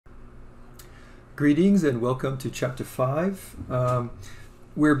Greetings and welcome to Chapter 5.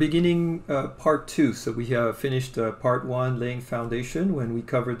 We're beginning Part 2. So we have finished Part 1, Laying Foundation, when we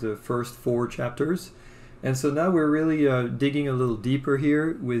covered the first 4 chapters. And so now we're really digging a little deeper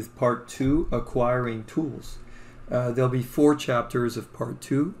here with Part 2, Acquiring Tools. There'll be 4 chapters of Part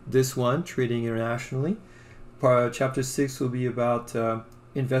 2. This one, Trading Internationally. Chapter 6 will be about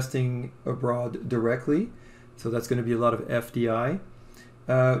investing abroad directly. So that's going to be a lot of FDI.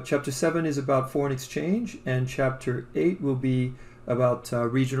 Chapter 7 is about foreign exchange, and Chapter 8 will be about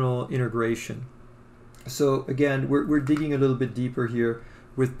regional integration. So again, we're digging a little bit deeper here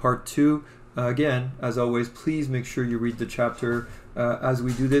with Part 2. Again, as always, please make sure you read the chapter as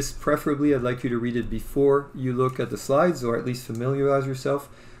we do this. Preferably, I'd like you to read it before you look at the slides, or at least familiarize yourself.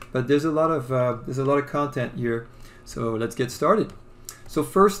 But there's a lot of content here, so let's get started. So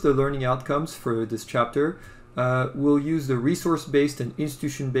first, the learning outcomes for this chapter. We'll use the resource-based and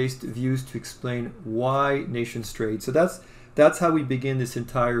institution-based views to explain why nations trade. So that's how we begin this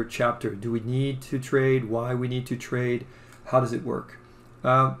entire chapter. Do we need to trade? Why we need to trade? How does it work?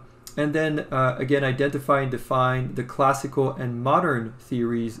 And then again, identify and define the classical and modern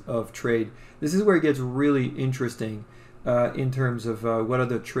theories of trade. This is where it gets really interesting in terms of what are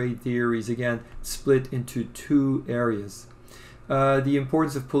the trade theories, again, split into 2 areas. The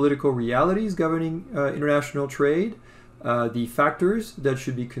importance of political realities governing international trade, the factors that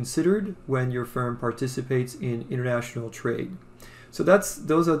should be considered when your firm participates in international trade. So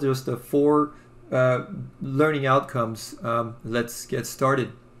those are just the 4 learning outcomes. Let's get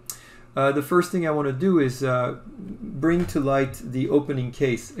started. The first thing I want to do is bring to light the opening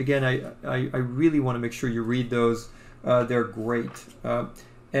case. Again, I really want to make sure you read those. They're great.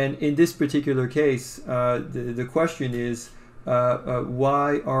 And in this particular case, the question is,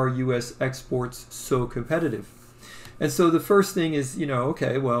 why are U.S. exports so competitive? And so the first thing is,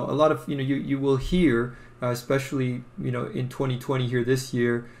 okay, well, a lot of, you will hear, especially, in 2020 here this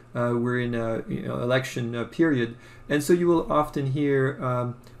year, we're in a election period. And so you will often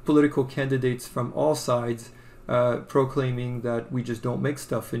hear political candidates from all sides proclaiming that we just don't make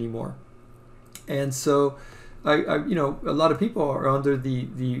stuff anymore. And so a lot of people are under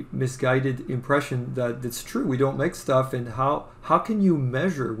the misguided impression that it's true, we don't make stuff, and how can you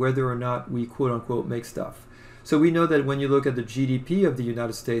measure whether or not we quote-unquote make stuff? So we know that when you look at the GDP of the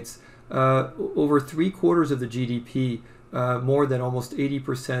United States, over 3/4 of the GDP, more than almost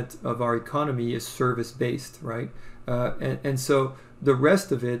 80% of our economy is service-based, right? And so the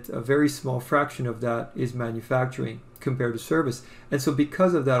rest of it, a very small fraction of that, is manufacturing compared to service. And so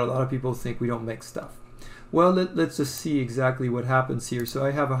because of that, a lot of people think we don't make stuff. Well, let's just see exactly what happens here. So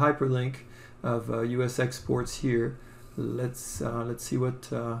I have a hyperlink of U.S. exports here. Let's see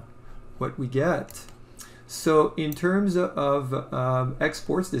what we get. So in terms of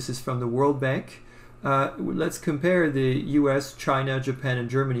exports, this is from the World Bank. Let's compare the U.S., China, Japan, and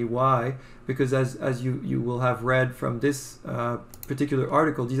Germany. Why? Because as you will have read from this particular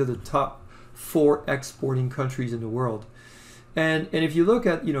article, these are the top 4 exporting countries in the world. And if you look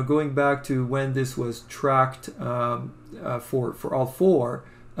at, going back to when this was tracked for all 4,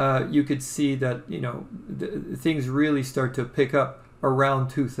 you could see that, things really start to pick up around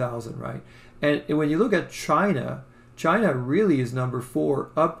 2000, right? And when you look at China, China really is number 4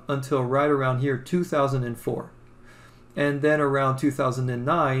 up until right around here, 2004. And then around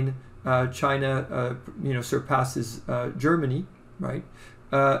 2009, China, surpasses Germany, right?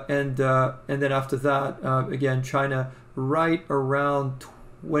 And then after that, again, China, right around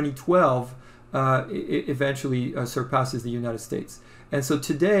 2012, it eventually surpasses the United States. And so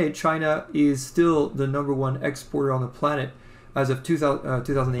today, China is still the number 1 exporter on the planet as of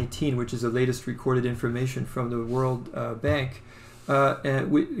 2018, which is the latest recorded information from the World Bank. And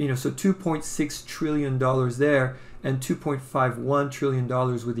so $2.6 trillion there, and $2.51 trillion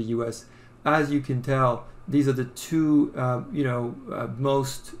with the U.S. As you can tell, these are the 2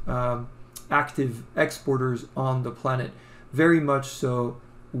 most active exporters on the planet. Very much so,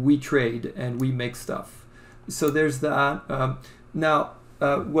 we trade and we make stuff. So there's that. Now,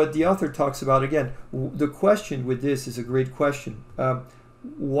 what the author talks about, again, the question with this is a great question.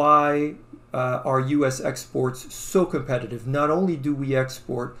 Why are U.S. exports so competitive? Not only do we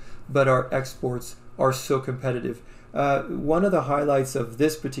export, but our exports are so competitive. One of the highlights of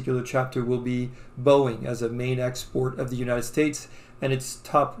this particular chapter will be Boeing as a main export of the United States and its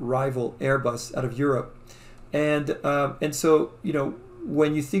top rival Airbus out of Europe. And so,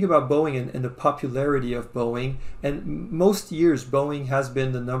 when you think about Boeing and the popularity of Boeing, and most years Boeing has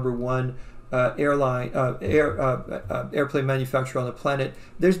been the number 1 airplane manufacturer on the planet.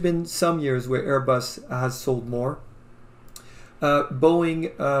 There's been some years where Airbus has sold more.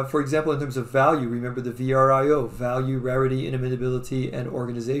 Boeing, for example, in terms of value, remember the VRIO, value, rarity, inimitability, and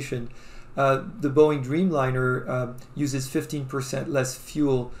organization. The Boeing Dreamliner uses 15% less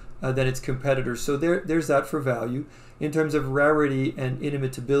fuel than its competitors. So there's that for value. In terms of rarity and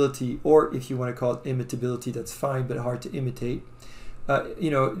inimitability, or if you want to call it imitability, that's fine, but hard to imitate.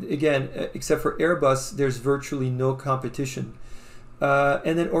 Again, except for Airbus, there's virtually no competition.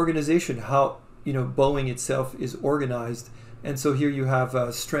 And then organization, how Boeing itself is organized. And so here you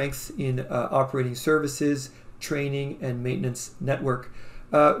have strength in operating services, training, and maintenance network.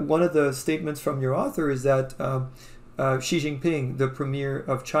 One of the statements from your author is that Xi Jinping, the premier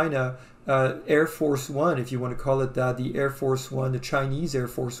of China, Air Force One, if you want to call it that, the Air Force One, the Chinese Air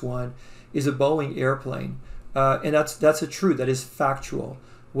Force One, is a Boeing airplane. And that's a true, that is factual.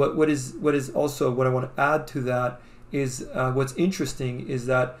 What is also, what I want to add to that is what's interesting is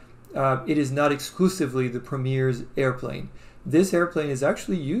that it is not exclusively the premier's airplane. This airplane is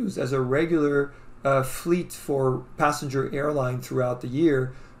actually used as a regular fleet for passenger airline throughout the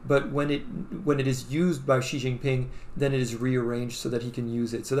year, but when it is used by Xi Jinping, then it is rearranged so that he can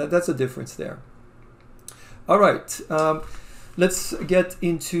use it. So that's a difference there. All right, let's get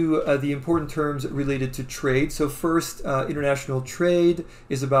into the important terms related to trade. So first, international trade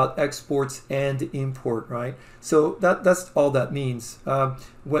is about exports and import, right? So that's all that means.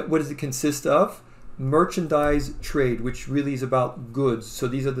 What does it consist of? Merchandise trade, which really is about goods. So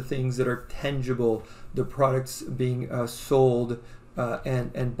these are the things that are tangible, the products being sold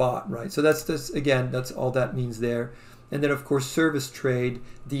and bought, right? So that's all that means there. And then of course service trade,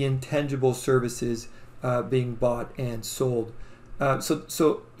 the intangible services being bought and sold.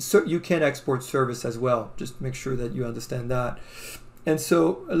 So you can export service as well. Just make sure that you understand that. And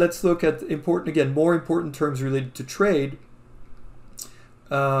so let's look at more important terms related to trade.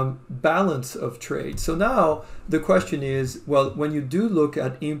 Balance of trade. So now the question is, well, when you do look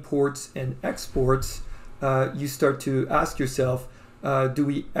at imports and exports, you start to ask yourself, do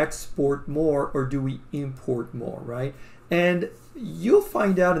we export more or do we import more, right? And you'll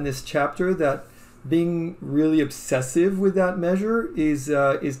find out in this chapter that being really obsessive with that measure is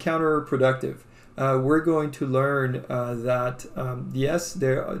counterproductive. We're going to learn that yes,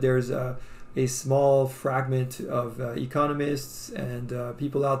 there's a small fragment of economists and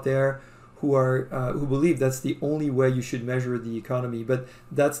people out there who believe that's the only way you should measure the economy, but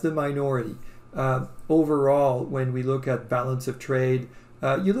that's the minority. Overall, when we look at balance of trade,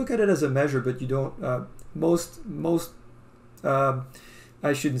 you look at it as a measure, but you don't.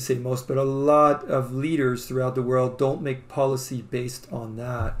 I shouldn't say most, but a lot of leaders throughout the world don't make policy based on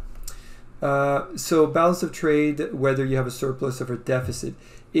that. So balance of trade, whether you have a surplus or a deficit.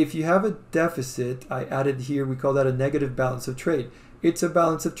 If you have a deficit, I added here, we call that a negative balance of trade. It's a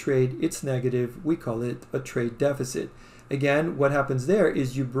balance of trade, it's negative, we call it a trade deficit. Again, what happens there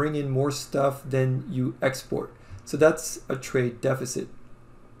is you bring in more stuff than you export. So that's a trade deficit.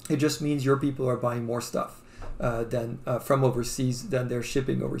 It just means your people are buying more stuff from overseas than they're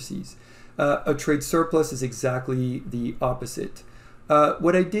shipping overseas. A trade surplus is exactly the opposite.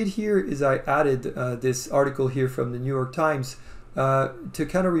 What I did here is I added this article here from the New York Times to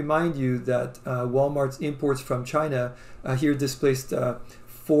kind of remind you that Walmart's imports from China here displaced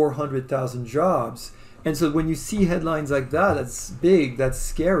 400,000 jobs. And so when you see headlines like that, that's big, that's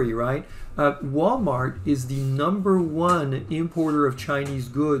scary, right? Walmart is the #1 importer of Chinese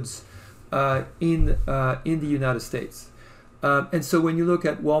goods in the United States. And so when you look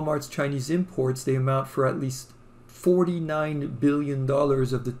at Walmart's Chinese imports, they amount for at least $49 billion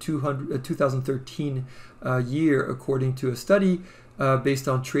of the 2013 year, according to a study based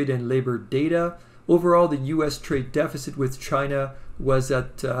on trade and labor data. Overall, the U.S. trade deficit with China was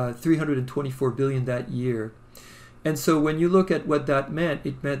at $324 billion that year. And so when you look at what that meant,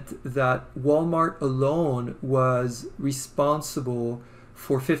 it meant that Walmart alone was responsible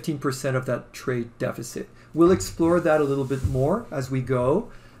for 15% of that trade deficit. We'll explore that a little bit more as we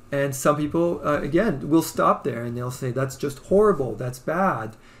go. And some people, again, will stop there and they'll say, that's just horrible, that's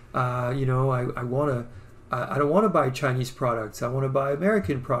bad. I don't want to buy Chinese products, I want to buy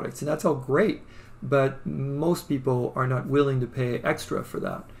American products, and that's all great. But most people are not willing to pay extra for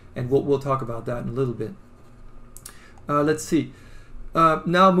that. And we'll talk about that in a little bit. Let's see.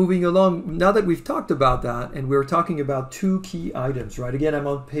 Now moving along, now that we've talked about that, and we're talking about two key items, right? Again, I'm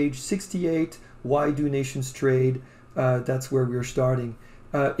on page 68, Why Do Nations Trade? That's where we're starting.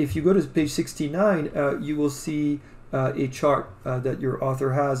 If you go to page 69, you will see a chart that your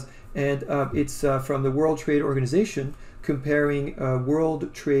author has, and it's from the World Trade Organization comparing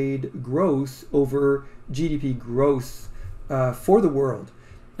world trade growth over GDP growth for the world.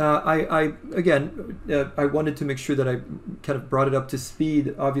 I wanted to make sure that I kind of brought it up to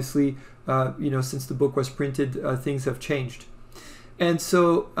speed. Obviously, since the book was printed, things have changed. And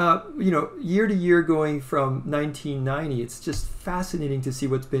so, year to year going from 1990, it's just fascinating to see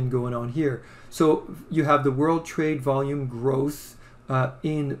what's been going on here. So you have the world trade volume growth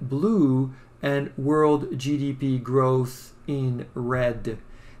in blue and world GDP growth in red.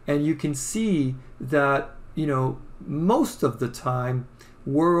 And you can see that, most of the time,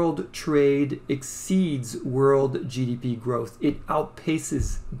 world trade exceeds world GDP growth. It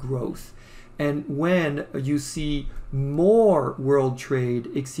outpaces growth. And when you see more world trade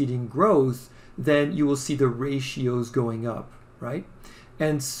exceeding growth, then you will see the ratios going up, right?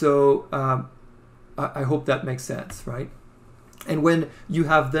 And so I hope that makes sense, right? And when you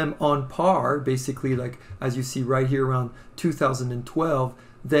have them on par, basically like as you see right here around 2012,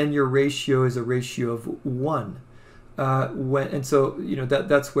 then your ratio is a ratio of 1.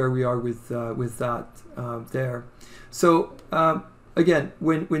 That's where we are with that there. So again,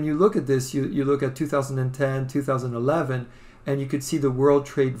 when you look at this, you look at 2010, 2011, and you could see the world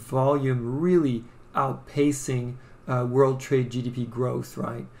trade volume really outpacing world trade GDP growth,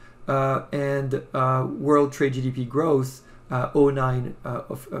 right? World trade GDP growth, 09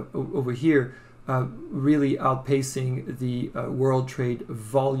 over here, really outpacing the world trade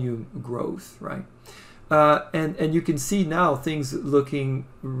volume growth, right? And you can see now things looking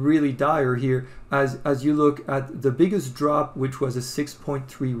really dire here as you look at the biggest drop, which was a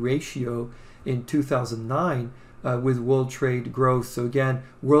 6.3 ratio in 2009 with world trade growth. So again,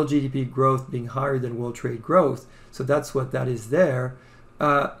 world GDP growth being higher than world trade growth. So that's what that is there.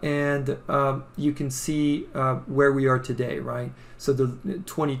 You can see where we are today, right? So the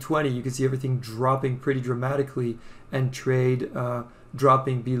 2020, you can see everything dropping pretty dramatically and trade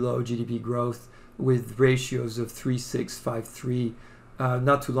dropping below GDP growth with ratios of 3, 6, 5, 3.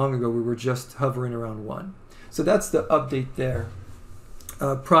 Not too long ago, we were just hovering around 1. So that's the update there.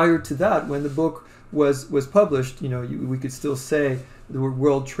 Prior to that, when the book was published, we could still say the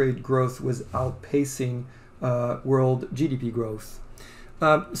world trade growth was outpacing world GDP growth.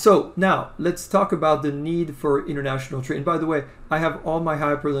 So now let's talk about the need for international trade. And by the way, I have all my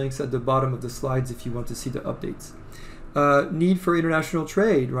hyperlinks at the bottom of the slides if you want to see the updates. Need for international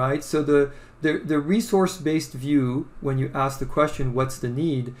trade, right? So the resource-based view, when you ask the question, what's the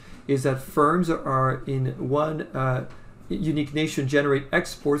need, is that firms are in one unique nation generate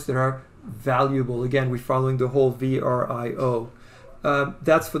exports that are valuable. Again, we're following the whole VRIO.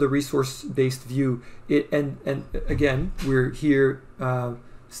 That's for the resource-based view. And again, we're here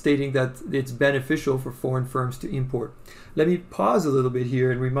stating that it's beneficial for foreign firms to import. Let me pause a little bit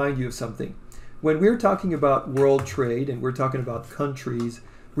here and remind you of something. When we're talking about world trade and we're talking about countries,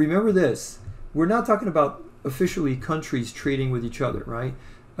 remember this. We're not talking about officially countries trading with each other, right?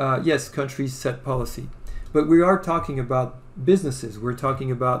 Yes, countries set policy. But we are talking about businesses. We're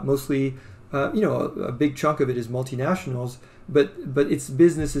talking about mostly, a big chunk of it is multinationals, but it's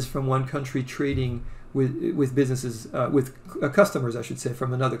businesses from one country trading with businesses, with customers, I should say,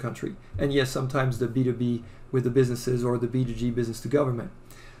 from another country. And yes, sometimes the B2B with the businesses or the B2G, business to government.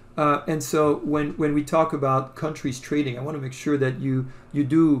 And so when we talk about countries trading, I want to make sure that you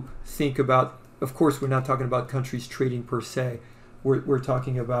do think about, of course, we're not talking about countries trading per se. We're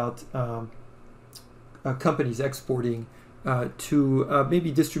talking about companies exporting to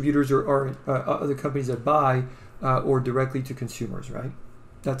maybe distributors or other companies that buy or directly to consumers, right?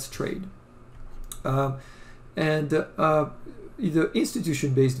 That's trade. The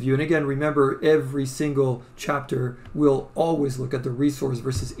institution-based view, and again, remember, every single chapter will always look at the resource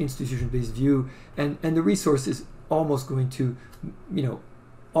versus institution-based view, and the resource is almost going to,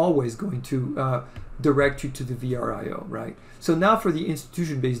 always going to direct you to the VRIO, right? So now for the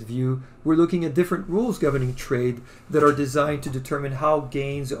institution-based view, we're looking at different rules governing trade that are designed to determine how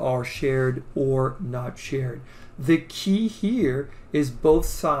gains are shared or not shared. The key here is both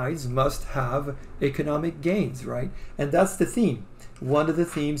sides must have economic gains, right? And that's the theme. One of the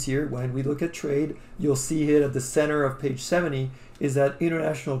themes here, when we look at trade, you'll see it at the center of page 70, is that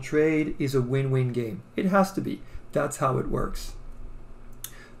international trade is a win-win game. It has to be. That's how it works.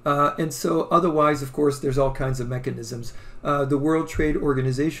 And so otherwise, of course, there's all kinds of mechanisms. The World Trade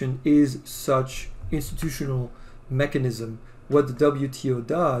Organization is such institutional mechanism. What the WTO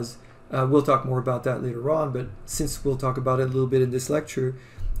does, we'll talk more about that later on, but since we'll talk about it a little bit in this lecture,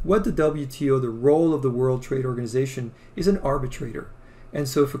 what the WTO, the role of the World Trade Organization, is an arbitrator. And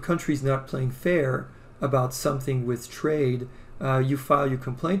so if a country is not playing fair about something with trade, you file your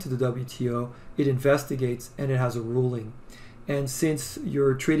complaint to the WTO, it investigates, and it has a ruling. And since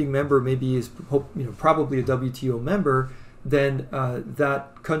your trading member maybe is probably a WTO member, then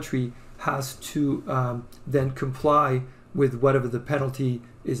that country has to then comply with whatever the penalty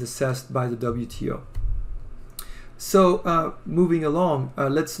is assessed by the WTO. So moving along,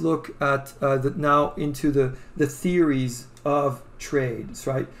 let's look at now into the theories of trades,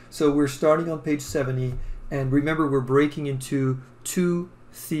 right? So we're starting on page 70, and remember we're breaking into two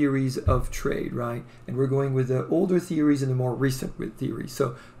theories of trade, right? And we're going with the older theories and the more recent theories.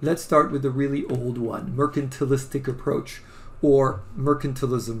 So let's start with the really old one, mercantilistic approach, or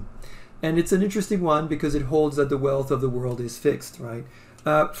mercantilism. And it's an interesting one because it holds that the wealth of the world is fixed, right?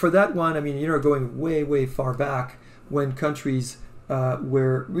 For that one, I mean, you're going way, way far back when countries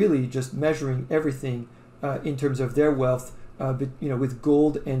were really just measuring everything in terms of their wealth, with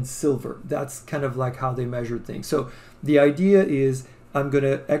gold and silver. That's kind of like how they measured things. So the idea is, I'm going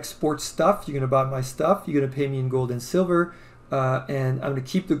to export stuff, you're going to buy my stuff, you're going to pay me in gold and silver, and I'm going to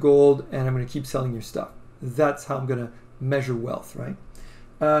keep the gold and I'm going to keep selling your stuff. That's how I'm going to measure wealth, right?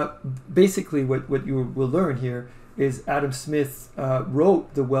 Basically, what you will learn here is Adam Smith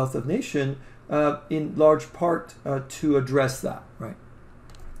wrote The Wealth of Nations in large part to address that, right?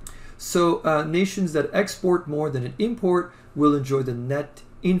 So nations that export more than an import will enjoy the net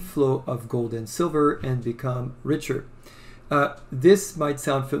inflow of gold and silver and become richer. This might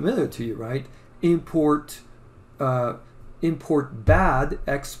sound familiar to you, right? Import bad,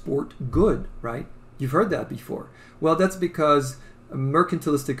 export good, right? You've heard that before. Well, that's because a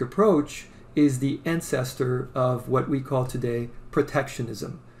mercantilistic approach is the ancestor of what we call today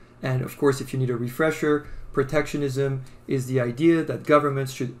protectionism. And of course, if you need a refresher, protectionism is the idea that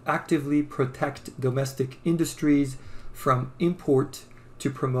governments should actively protect domestic industries from import to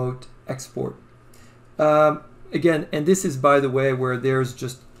promote export. Again, and this is, by the way, where there's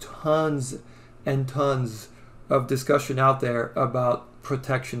just tons and tons of discussion out there about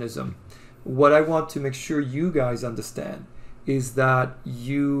protectionism. What I want to make sure you guys understand is that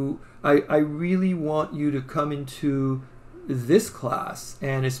I really want you to come into this class,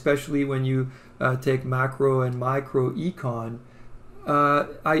 and especially when you take macro and micro econ,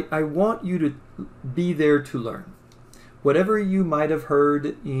 I want you to be there to learn. Whatever you might have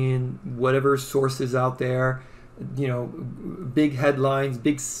heard in whatever sources out there, big headlines,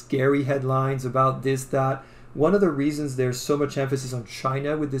 big scary headlines about this, that. One of the reasons there's so much emphasis on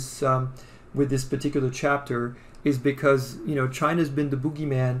China with this particular chapter is because China's been the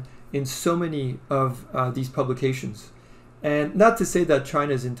boogeyman in so many of these publications. And not to say that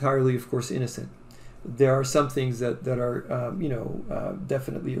China is entirely, of course, innocent. There are some things that are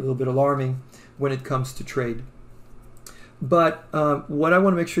definitely a little bit alarming when it comes to trade. But what I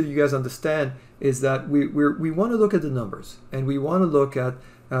want to make sure you guys understand is that we want to look at the numbers, and we want to look at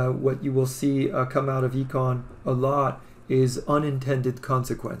what you will see come out of econ a lot is unintended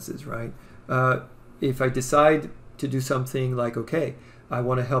consequences, right? If I decide to do something like, okay, I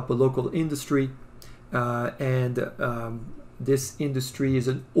want to help a local industry, and this industry is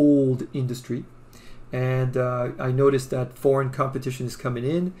an old industry, and I noticed that foreign competition is coming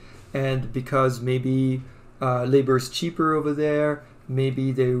in, and because maybe labor is cheaper over there,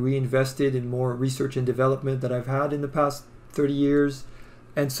 maybe they reinvested in more research and development that I've had in the past 30 years,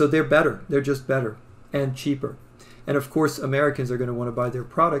 and so they're better. They're just better and cheaper. And of course, Americans are going to want to buy their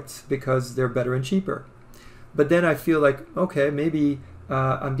products because they're better and cheaper. But then I feel like, okay, maybe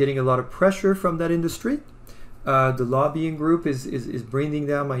I'm getting a lot of pressure from that industry. The lobbying group is breathing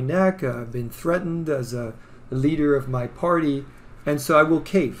down my neck. I've been threatened as a leader of my party. And so I will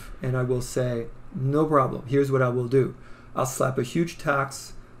cave and I will say, no problem. Here's what I will do. I'll slap a huge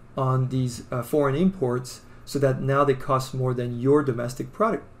tax on these foreign imports so that now they cost more than your domestic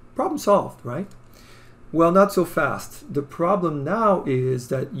product. Problem solved, right? Well, not so fast. The problem now is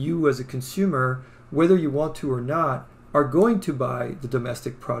that you as a consumer, whether you want to or not, are going to buy the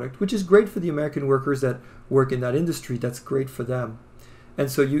domestic product, which is great for the American workers that work in that industry. That's great for them. And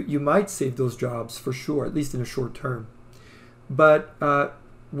so you might save those jobs for sure, at least in a short term. But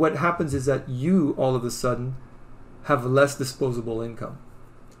what happens is that you all of a sudden have less disposable income.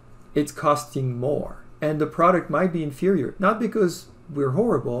 It's costing more. And the product might be inferior, not because we're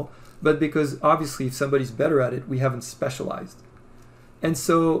horrible, but because obviously if somebody's better at it, we haven't specialized. And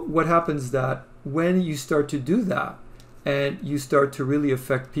so what happens is that when you start to do that and you start to really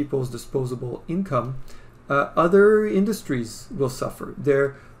affect people's disposable income, other industries will suffer.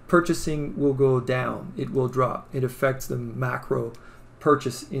 Their purchasing will go down. It will drop. It affects the macro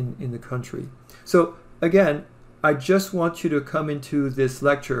purchase in the country. So again, I just want you to come into this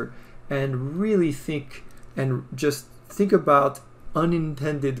lecture and really think and just think about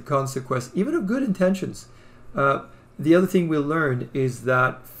unintended consequence, even of good intentions. The other thing we'll learn is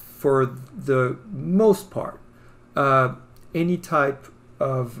that for the most part, any type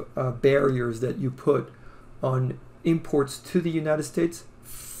of barriers that you put on imports to the United States,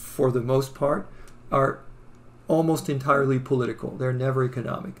 for the most part, are almost entirely political. They're never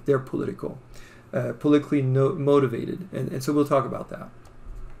economic. They're political, politically motivated. And so we'll talk about that.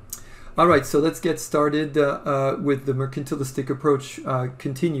 All right, so let's get started with the mercantilistic approach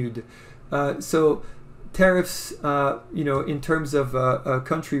continued. So tariffs, in terms of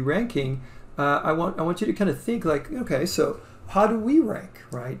country ranking, I want you to kind of think like, okay, so how do we rank,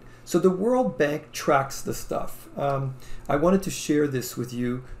 right? So the World Bank tracks the stuff. I wanted to share this with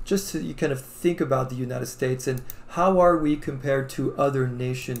you just so you kind of think about the United States and how are we compared to other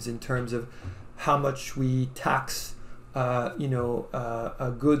nations in terms of how much we tax, goods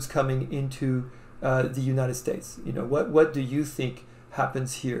coming into the United States. What do you think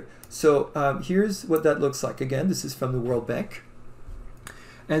happens here? So here's what that looks like. Again, this is from the World Bank.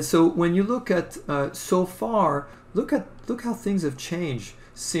 And so when you look at so far, look how things have changed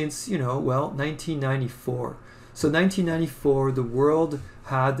since 1994. So 1994, the world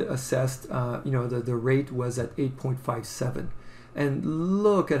had assessed, the rate was at 8.57, and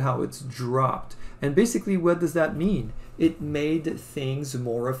look at how it's dropped. And basically, what does that mean? It made things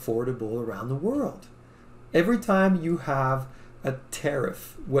more affordable around the world. Every time you have a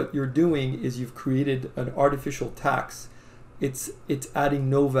tariff, what you're doing is you've created an artificial tax. It's adding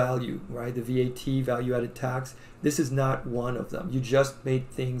no value, right? The VAT, value-added tax, this is not one of them. You just made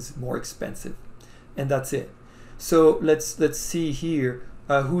things more expensive, and that's it. So let's see here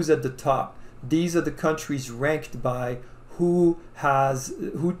who's at the top. These are the countries ranked by who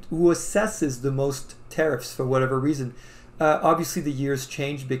assesses the most tariffs for whatever reason. Obviously, the years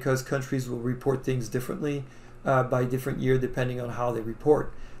change because countries will report things differently by different year depending on how they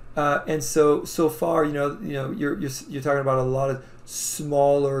report. And so far, you're talking about a lot of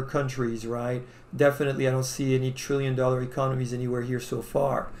smaller countries, right? Definitely, I don't see any trillion-dollar economies anywhere here so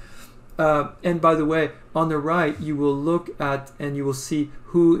far. And by the way, on the right, you will look at and you will see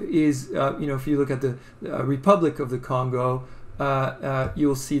who is, if you look at the Republic of the Congo,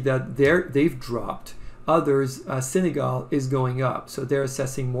 you'll see that they've dropped. Others, Senegal is going up, so they're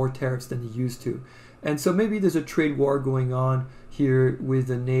assessing more tariffs than they used to. And so maybe there's a trade war going on here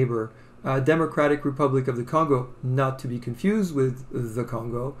with a neighbor. Democratic Republic of the Congo, not to be confused with the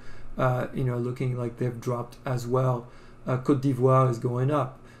Congo, looking like they've dropped as well. Côte d'Ivoire is going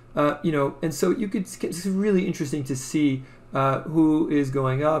up. And so it's really interesting to see who is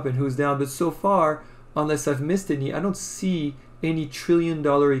going up and who's down. But so far, unless I've missed any, I don't see any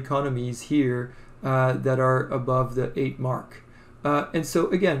trillion-dollar economies here that are above the 8 mark. And so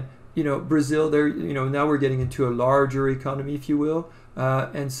again, Brazil, now we're getting into a larger economy, if you will.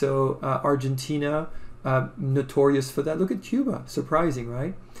 And so Argentina, notorious for that. Look at Cuba, surprising,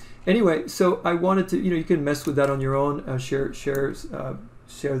 right? Anyway, so I wanted to, you can mess with that on your own, share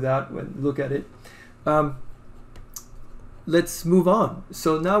that and look at it. Let's move on.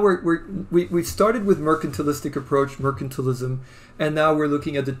 So now we've started with mercantilistic approach, mercantilism, and now we're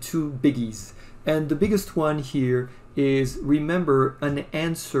looking at the two biggies. And the biggest one here is, remember, an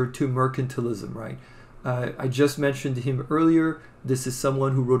answer to mercantilism, right? I just mentioned him earlier. This is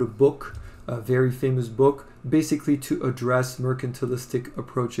someone who wrote a book, a very famous book, basically to address mercantilistic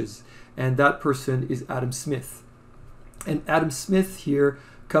approaches. And that person is Adam Smith. And Adam Smith here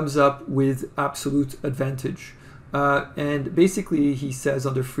comes up with absolute advantage. And basically he says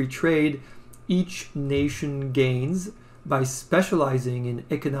under free trade, each nation gains by specializing in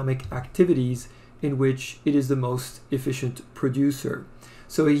economic activities in which it is the most efficient producer.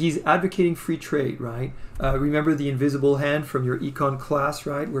 So he's advocating free trade, right? Remember the invisible hand from your econ class,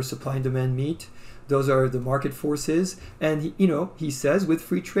 right? Where supply and demand meet. Those are the market forces. And he says with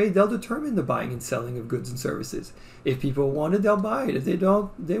free trade, they'll determine the buying and selling of goods and services. If people want it, they'll buy it. If they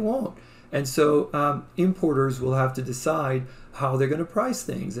don't, they won't. And so importers will have to decide how they're going to price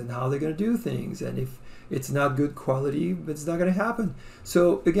things and how they're going to do things. And if it's not good quality, it's not going to happen.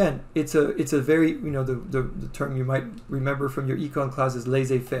 So again, it's a very, the term you might remember from your econ class is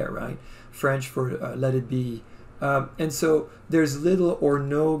laissez-faire, right? French for let it be. And so there's little or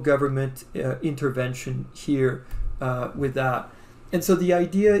no government intervention here with that. And so the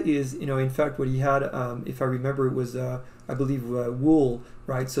idea is, in fact, what he had, if I remember, it was, I believe, wool,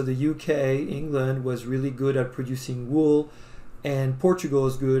 right? So the UK, England, was really good at producing wool, and Portugal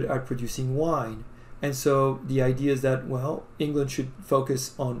is good at producing wine. And so the idea is that, well, England should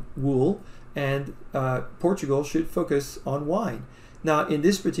focus on wool, and Portugal should focus on wine. Now, in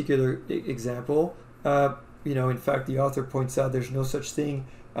this particular example, in fact, the author points out there's no such thing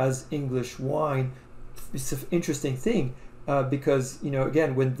as English wine. It's an interesting thing because,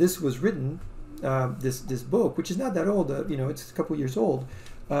 again, when this was written, this book, which is not that old, it's a couple years old,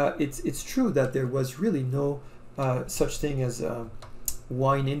 it's true that there was really no such thing as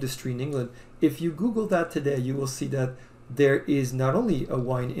wine industry in England. If you Google that today, you will see that there is not only a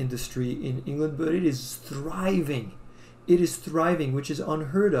wine industry in England, but it is thriving. It is thriving, which is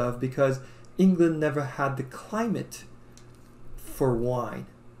unheard of because England never had the climate for wine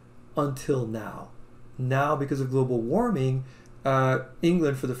until now. Now, because of global warming,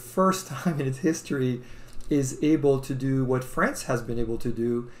 England, for the first time in its history, is able to do what France has been able to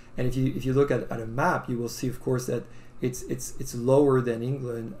do. And if you look at a map, you will see, of course, that it's lower than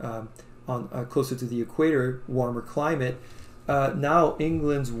England, on closer to the equator, warmer climate. Now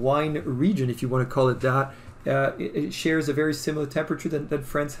England's wine region, if you want to call it that, it shares a very similar temperature that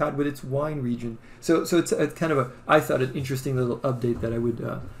France had with its wine region. So it's a kind of I thought an interesting little update that I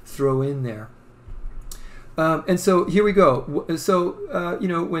would throw in there. And so here we go. So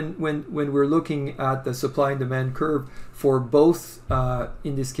when we're looking at the supply and demand curve for both,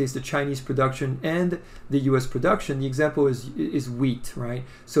 in this case, the Chinese production and the U.S. production, the example is wheat, right?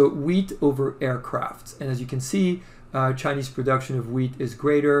 So wheat over aircraft, and as you can see, Chinese production of wheat is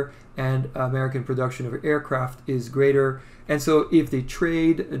greater, and American production of aircraft is greater. And so if they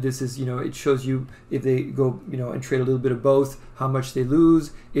trade, this is, it shows you if they go, and trade a little bit of both, how much they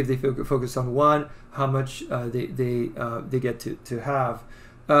lose. If they focus on one, how much they get to have.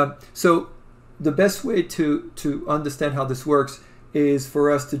 So the best way to understand how this works is for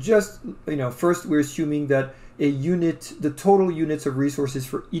us to just, first we're assuming that the total units of resources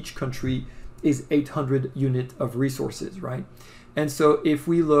for each country is 800 unit of resources, right? And so if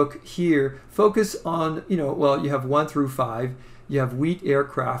we look here, focus on, you have 1 through 5, you have wheat,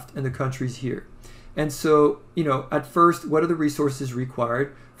 aircraft, and the countries here. And so, at first, what are the resources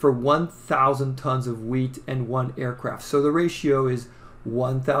required for 1,000 tons of wheat and 1 aircraft? So the ratio is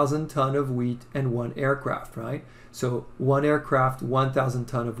 1,000 ton of wheat and 1 aircraft, right? So 1 aircraft, 1,000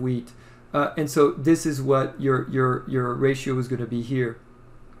 ton of wheat. And so this is what your ratio is going to be here.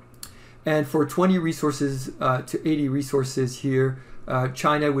 And for 20 resources to 80 resources here,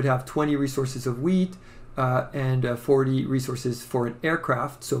 China would have 20 resources of wheat and 40 resources for an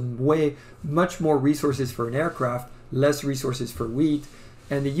aircraft. So much more resources for an aircraft, less resources for wheat.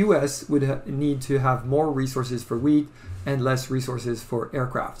 And the US would need to have more resources for wheat and less resources for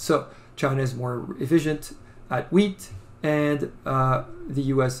aircraft. So China is more efficient at wheat, and the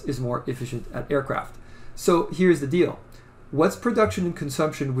US is more efficient at aircraft. So here's the deal. What's production and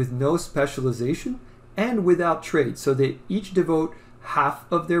consumption with no specialization and without trade? So they each devote half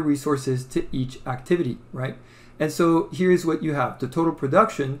of their resources to each activity, right? And so here's what you have. The total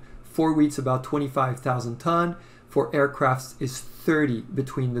production for wheat's about 25,000 ton. For aircrafts is 30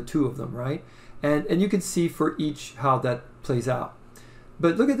 between the two of them, right? And you can see for each how that plays out.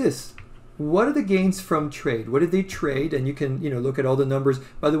 But look at this. What are the gains from trade? What did they trade? And you can look at all the numbers.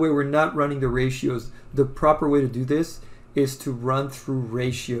 By the way, we're not running the ratios. The proper way to do this is to run through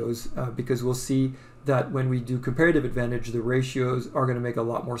ratios because we'll see that when we do comparative advantage, the ratios are going to make a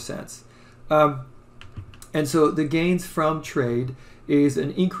lot more sense. And so the gains from trade is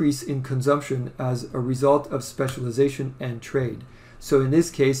an increase in consumption as a result of specialization and trade. So in this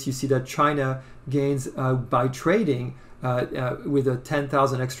case, you see that China gains by trading with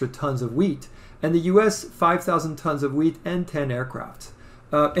 10,000 extra tons of wheat, and the US 5,000 tons of wheat and 10 aircraft.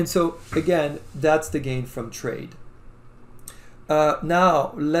 And so again, that's the gain from trade.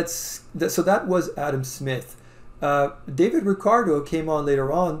 Now so that was Adam Smith. David Ricardo came on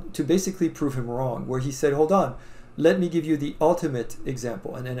later on to basically prove him wrong, where he said, hold on, let me give you the ultimate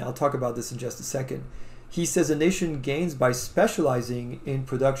example, and I'll talk about this in just a second. He says a nation gains by specializing in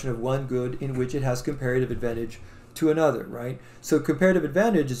production of one good in which it has comparative advantage to another, right? So comparative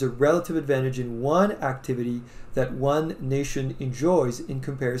advantage is a relative advantage in one activity that one nation enjoys in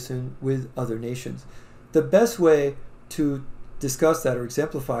comparison with other nations. The best way to discuss that or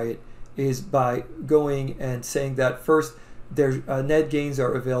exemplify it is by going and saying that first, their net gains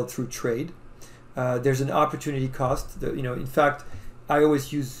are availed through trade. There's an opportunity cost. In fact, I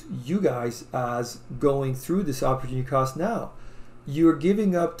always use you guys as going through this opportunity cost now. You're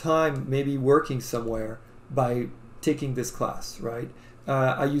giving up time, maybe working somewhere, by taking this class, right?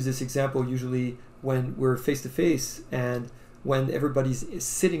 I use this example usually when we're face-to-face and when everybody's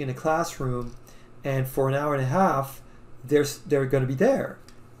sitting in a classroom, and for an hour and a half, they're going to be there.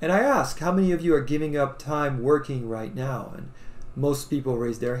 And I ask, how many of you are giving up time working right now? And most people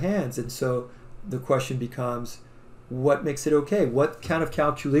raise their hands. And so the question becomes, what makes it okay? What kind of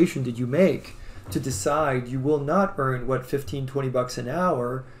calculation did you make to decide you will not earn, 15, 20 bucks an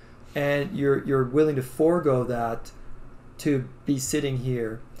hour, and you're willing to forego that to be sitting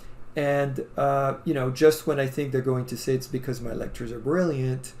here And just when I think they're going to say it's because my lectures are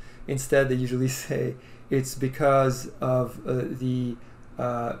brilliant, instead they usually say it's because of the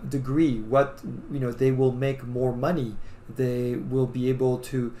degree. They will make more money. They will be able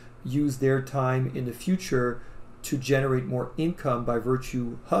to use their time in the future to generate more income by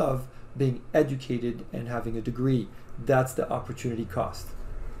virtue of being educated and having a degree. That's the opportunity cost.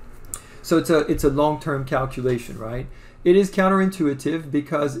 So it's a long-term calculation, right? It is counterintuitive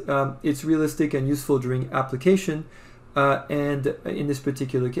because it's realistic and useful during application, and in this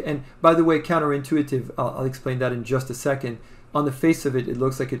particular case. And by the way, counterintuitive, I'll explain that in just a second. On the face of it, it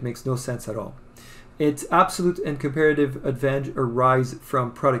looks like it makes no sense at all. Its absolute and comparative advantage arise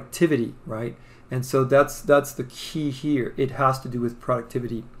from productivity, right? And so that's the key here. It has to do with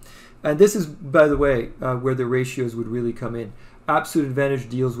productivity. And this is, by the way, where the ratios would really come in. Absolute advantage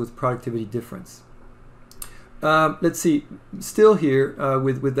deals with productivity difference. Let's see, still here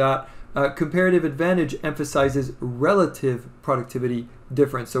with that, comparative advantage emphasizes relative productivity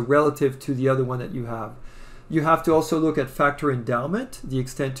difference, so relative to the other one that you have. You have to also look at factor endowment, the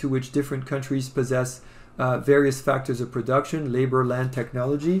extent to which different countries possess various factors of production, labor, land,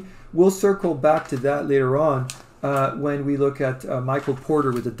 technology. We'll circle back to that later on when we look at Michael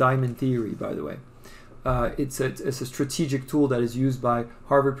Porter with the diamond theory, by the way. It's a strategic tool that is used by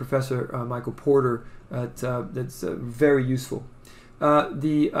Harvard professor Michael Porter that's very useful.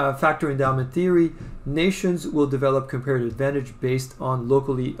 The factor endowment theory, nations will develop comparative advantage based on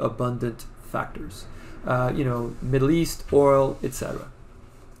locally abundant factors. Middle East, oil, etc.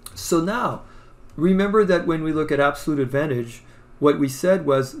 So now, remember that when we look at absolute advantage, what we said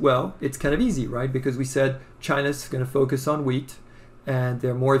was, well, it's kind of easy, right? Because we said China's going to focus on wheat, and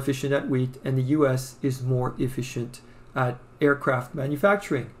they're more efficient at wheat, and the US is more efficient at aircraft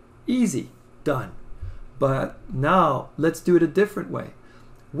manufacturing. Easy, done. But now let's do it a different way.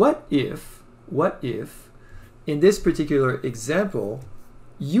 What if, in this particular example,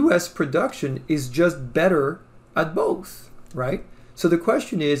 US production is just better at both, right? So the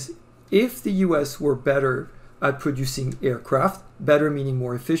question is, if the US were better at producing aircraft, better meaning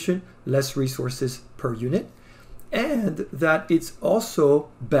more efficient, less resources per unit, and that it's also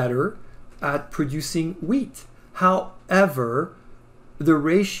better at producing wheat. However, the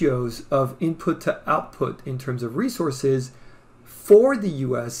ratios of input to output in terms of resources for the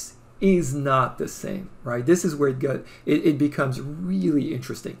US is not the same, right? This is where it becomes really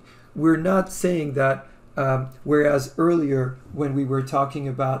interesting. We're not saying that, whereas earlier when we were talking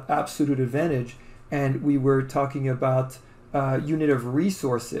about absolute advantage and we were talking about unit of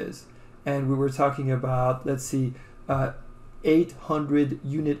resources, and we were talking about, let's see, 800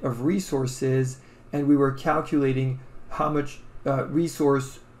 unit of resources, and we were calculating how much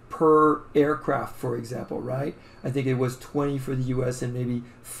resource per aircraft, for example, right? I think it was 20 for the US and maybe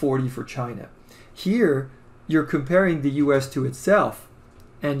 40 for China. Here, you're comparing the US to itself,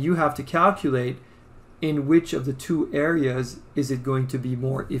 and you have to calculate in which of the two areas is it going to be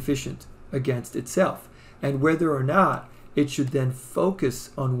more efficient against itself, and whether or not it should then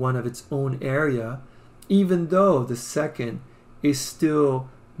focus on one of its own area, even though the second is still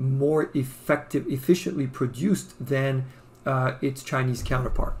more efficiently produced than its Chinese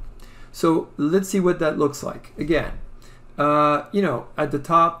counterpart. So let's see what that looks like. Again, at the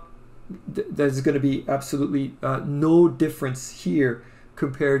top, there's going to be absolutely no difference here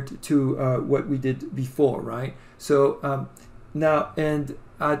compared to what we did before, right? So now, and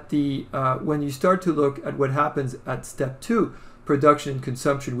at the when you start to look at what happens at step 2, production and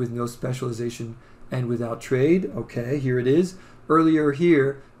consumption with no specialization and without trade. Okay, here it is. Earlier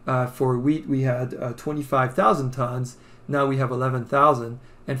here for wheat we had 25,000 tons. Now we have 11,000,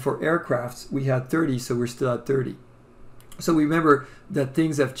 and for aircrafts we had 30, so we're still at 30. So remember that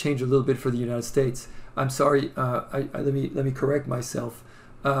things have changed a little bit for the United States. I'm sorry, let me correct myself.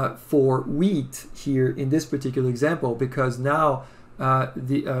 For wheat here in this particular example, because now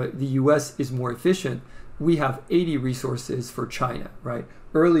the US is more efficient, we have 80 resources for China, right?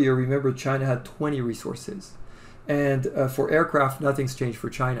 Earlier, remember, China had 20 resources. And for aircraft, nothing's changed for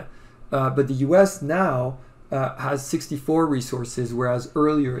China. But the US now has 64 resources, whereas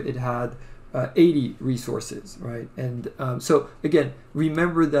earlier it had 80 resources, right? And so again,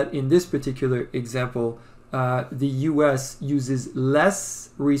 remember that in this particular example, the US uses less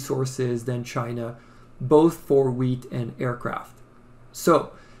resources than China, both for wheat and aircraft.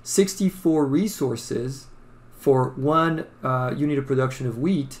 So 64 resources for 1 unit of production of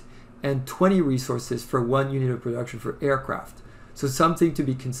wheat, and 20 resources for 1 unit of production for aircraft. So something to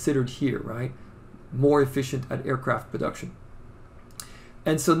be considered here, right? More efficient at aircraft production.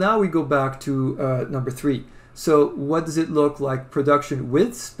 And so now we go back to number 3. So what does it look like production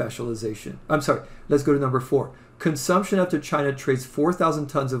with specialization? I'm sorry, let's go to number 4. Consumption after China trades 4,000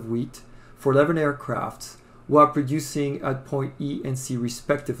 tons of wheat for 11 aircrafts while producing at point E and C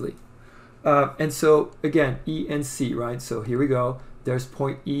respectively. And so again, E and C, right? So here we go. There's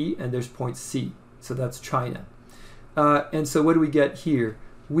point E and there's point C. So that's China. And so what do we get here?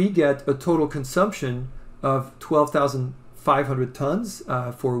 We get a total consumption of 12,500 tons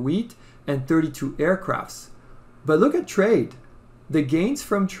for wheat and 32 aircrafts. But look at trade. The gains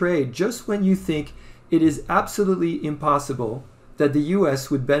from trade, just when you think it is absolutely impossible that the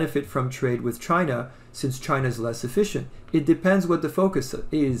US would benefit from trade with China since China is less efficient. It depends what the focus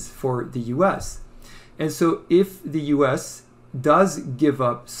is for the US. And so if the US does give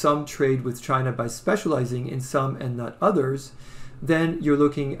up some trade with China by specializing in some and not others, then you're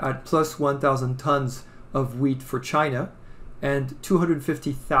looking at plus 1,000 tons of wheat for China and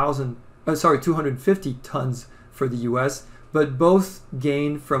 250 tons for the US, but both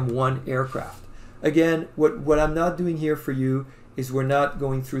gain from one aircraft. Again, what I'm not doing here for you is we're not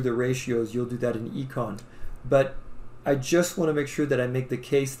going through the ratios. You'll do that in econ. But I just want to make sure that I make the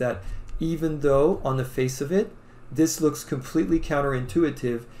case that even though on the face of it, this looks completely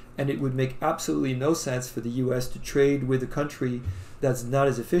counterintuitive and it would make absolutely no sense for the US to trade with a country that's not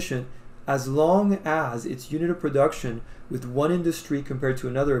as efficient, as long as its unit of production with one industry compared to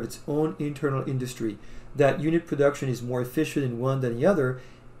another of its own internal industry, that unit production is more efficient in one than the other,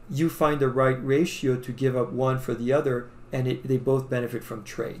 you find the right ratio to give up one for the other, and they both benefit from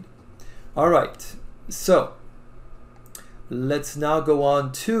trade. All right, so let's now go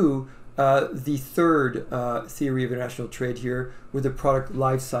on to the third theory of international trade here with the product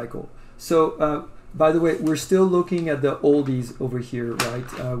life cycle. So by the way, we're still looking at the oldies over here,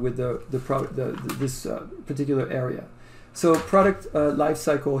 right, with this particular area. So product life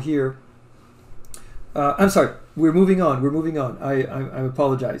cycle here. I'm sorry, we're moving on. I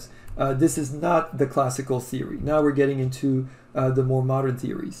apologize. This is not the classical theory. Now we're getting into the more modern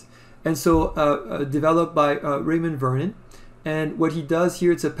theories. And so developed by Raymond Vernon. And what he does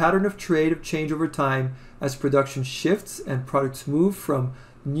here, it's a pattern of trade of change over time as production shifts and products move from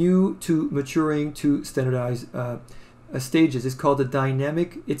new to maturing to standardized stages. It's called a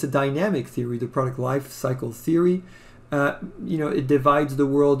dynamic theory, the product life cycle theory. It divides the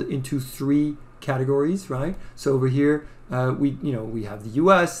world into 3 categories, right? So over here, we have the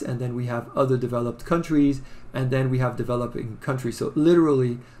US, and then we have other developed countries, and then we have developing countries. So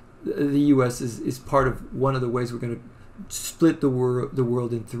literally, the US is part of one of the ways we're going to split the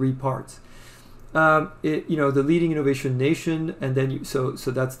world in 3 parts. The leading innovation nation, and then so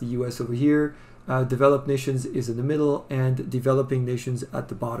that's the US over here. Developed nations is in the middle, and developing nations at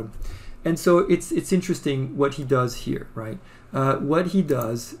the bottom. And so it's interesting what he does here, right? What he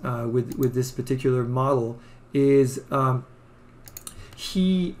does with this particular model is when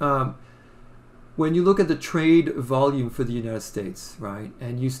you look at the trade volume for the United States, right,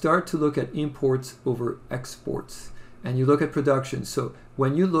 and you start to look at imports over exports, and you look at production. So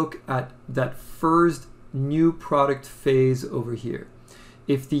when you look at that first new product phase over here,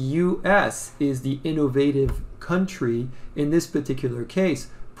 if the US is the innovative country, in this particular case,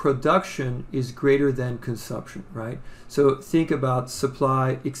 production is greater than consumption, right? So think about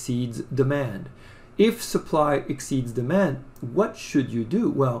supply exceeds demand. If supply exceeds demand, what should you do?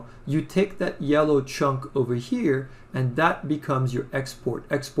 Well, you take that yellow chunk over here, and that becomes your export.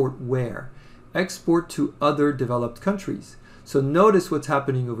 Export where? Export to other developed countries. So notice what's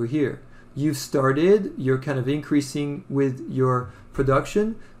happening over here. You've started, you're kind of increasing with your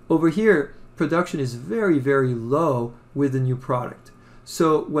production. Over here, production is very, very low with the new product.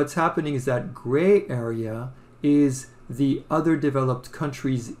 So what's happening is that gray area is the other developed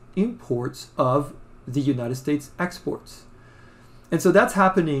countries' imports of the United States exports. And so that's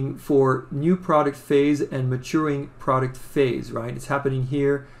happening for new product phase and maturing product phase, right? It's happening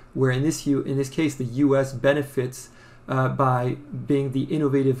here where in this case the US benefits by being the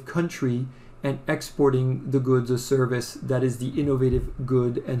innovative country and exporting the goods or service that is the innovative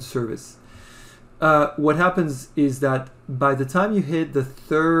good and service. What happens is that by the time you hit the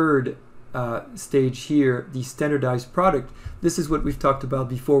third stage here, the standardized product, this is what we've talked about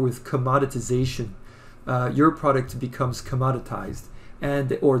before with commoditization. Your product becomes commoditized,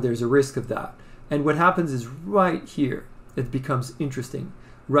 or there's a risk of that. And what happens is right here, it becomes interesting.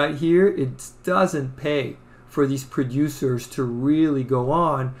 Right here, it doesn't pay for these producers to really go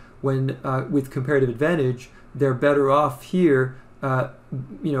on when, with comparative advantage, they're better off here.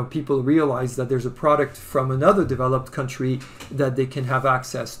 People realize that there's a product from another developed country that they can have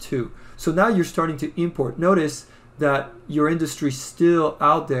access to. So now you're starting to import. Notice that your industry's still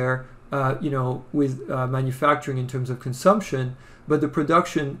out there with manufacturing in terms of consumption, but the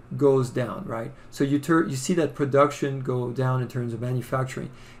production goes down, right? So you see that production go down in terms of manufacturing.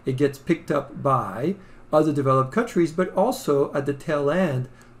 It gets picked up by other developed countries, but also at the tail end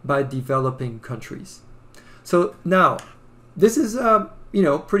by developing countries. So now, this is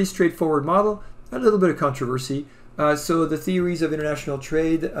pretty straightforward model. A little bit of controversy. So the theories of international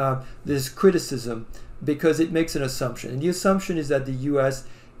trade, there's criticism because it makes an assumption, and the assumption is that the U.S.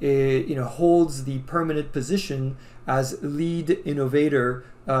 holds the permanent position as lead innovator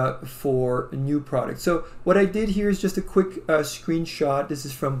for new products. So what I did here is just a quick screenshot. This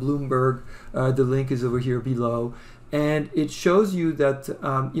is from Bloomberg. The link is over here below, and it shows you that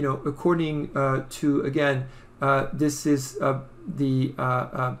according to, again, this is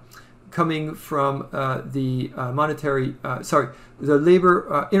the coming from the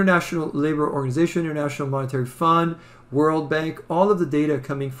International Labor Organization, International Monetary Fund, World Bank, all of the data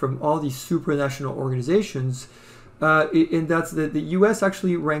coming from all these supranational organizations, and that's the U.S.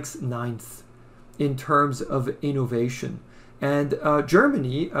 actually ranks 9th in terms of innovation. And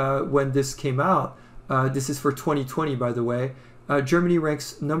Germany, when this came out, this is for 2020, by the way, Germany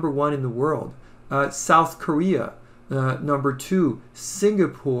ranks #1 in the world. South Korea, #2,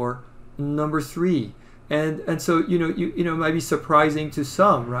 Singapore, #3, and so it might be surprising to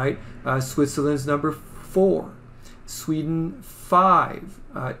some, right? Switzerland's #4, Sweden 5,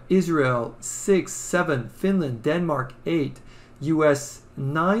 Israel 6, 7, Finland, Denmark 8, US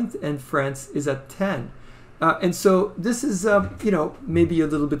 9th, and France is at 10. And so this is maybe a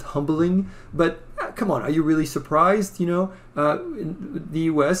little bit humbling, but come on, are you really surprised? The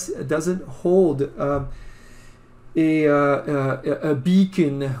US doesn't hold a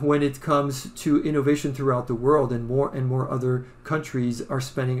beacon when it comes to innovation throughout the world, and more other countries are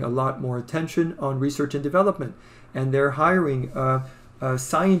spending a lot more attention on research and development, and they're hiring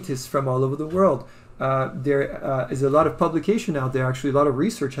scientists from all over the world. There is a lot of publication out there. Actually, a lot of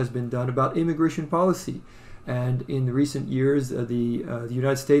research has been done about immigration policy, and in recent years, the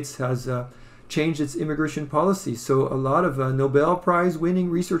United States has changed its immigration policy. So a lot of Nobel Prize winning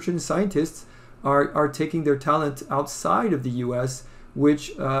researchers and scientists are taking their talent outside of the U.S.,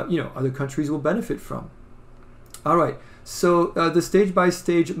 which other countries will benefit from. All right, so the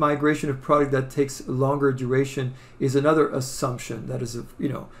stage-by-stage migration of product that takes longer duration is another assumption that is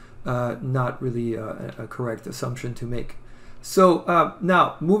not really a correct assumption to make. So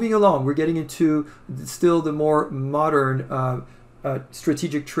now moving along, we're getting into still the more modern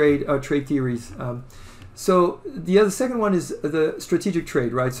strategic trade theories. So the second one is the strategic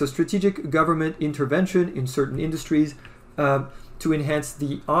trade, right? So strategic government intervention in certain industries to enhance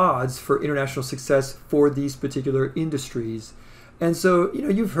the odds for international success for these particular industries. And so,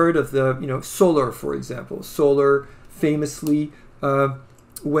 you've heard of the, solar, for example. Solar famously,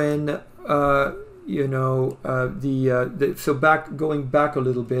 when, going back a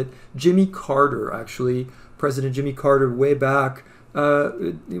little bit, Jimmy Carter, actually, President Jimmy Carter way back,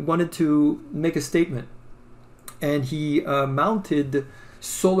 wanted to make a statement. And he mounted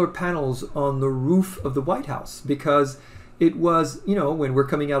solar panels on the roof of the White House because it was, when we're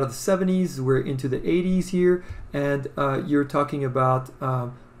coming out of the 70s, we're into the 80s here, and you're talking about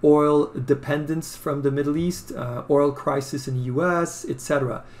oil dependence from the Middle East, oil crisis in the US,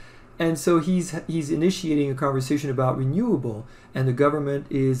 etc. And so he's initiating a conversation about renewable, and the government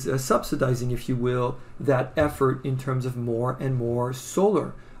is subsidizing, if you will, that effort in terms of more and more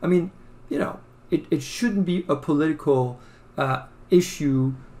solar. I mean, it shouldn't be a political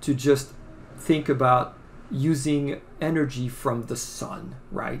issue to just think about using energy from the sun,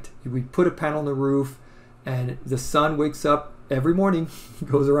 right? We put a panel on the roof and the sun wakes up every morning,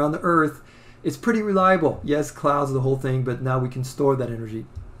 goes around the earth. It's pretty reliable. Yes, clouds, the whole thing, but now we can store that energy.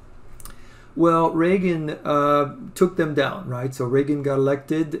 Well, Reagan took them down, right? So Reagan got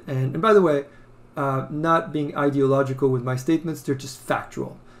elected, and by the way, not being ideological with my statements, they're just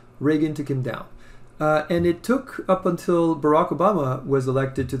factual. Reagan took him down. And it took up until Barack Obama was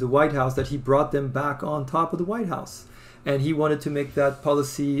elected to the White House that he brought them back on top of the White House. And he wanted to make that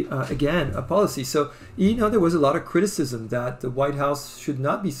policy, again, a policy. So, there was a lot of criticism that the White House should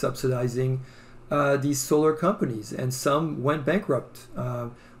not be subsidizing these solar companies. And some went bankrupt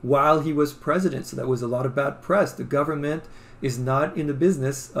while he was president. So that was a lot of bad press. The government is not in the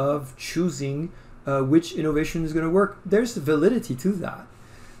business of choosing which innovation is going to work. There's validity to that.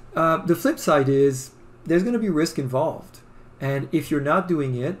 The flip side is there's going to be risk involved. And if you're not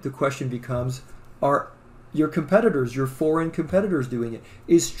doing it, the question becomes, are your competitors, your foreign competitors doing it?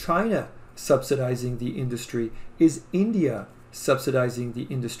 Is China subsidizing the industry? Is India subsidizing the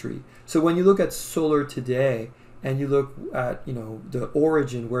industry? So when you look at solar today, and you look at the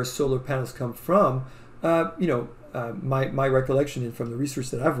origin where solar panels come from, my recollection and from the research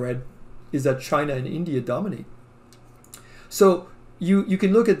that I've read is that China and India dominate. So you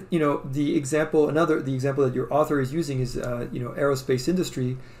can look at the example. The example that your author is using is aerospace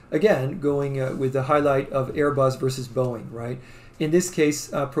industry, again going with the highlight of Airbus versus Boeing, right? In this case,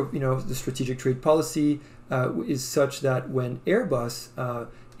 the strategic trade policy is such that when Airbus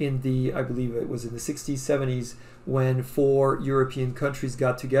I believe it was in the 60s, 70s, when 4 European countries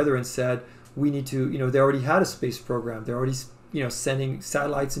got together and said, we need to, they already had a space program. They're already, sending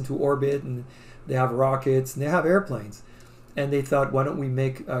satellites into orbit, and they have rockets and they have airplanes. And they thought, why don't we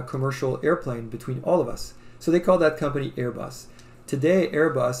make a commercial airplane between all of us? So they called that company Airbus. Today,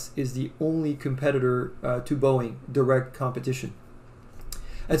 Airbus is the only competitor to Boeing, direct competition.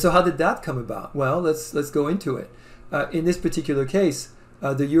 And so how did that come about? Well, let's go into it. In this particular case,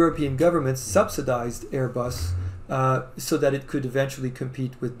 the European governments subsidized Airbus so that it could eventually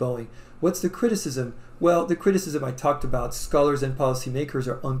compete with Boeing. What's the criticism? Well, the criticism I talked about, scholars and policymakers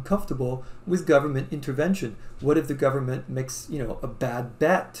are uncomfortable with government intervention. What if the government makes, a bad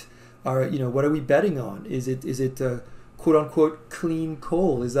bet? Or, what are we betting on? Is it quote unquote clean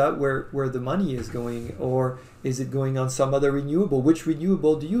coal? Is that where the money is going? Or is it going on some other renewable? Which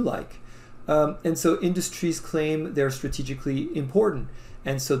renewable do you like? And so industries claim they're strategically important.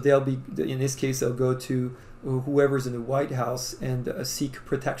 And so they'll be, in this case, they'll go to whoever's in the White House and seek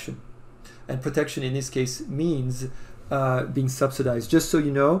protection. And protection in this case means being subsidized. Just so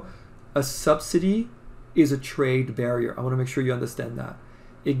you know, a subsidy is a trade barrier. I want to make sure you understand that.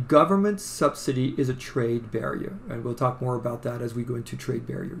 A government subsidy is a trade barrier. And we'll talk more about that as we go into trade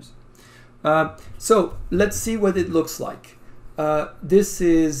barriers. So let's see what it looks like. This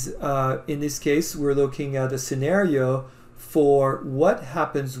is, in this case, we're looking at a scenario for what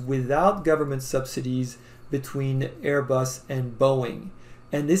happens without government subsidies between Airbus and Boeing.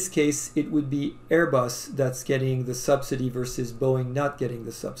 In this case, it would be Airbus that's getting the subsidy versus Boeing not getting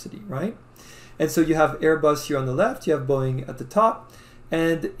the subsidy, right? And so you have Airbus here on the left, you have Boeing at the top.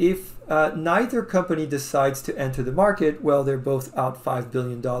 And if neither company decides to enter the market, well, they're both out $5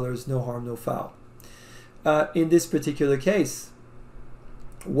 billion, no harm, no foul. In this particular case,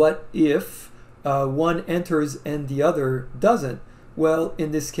 what if one enters and the other doesn't? Well,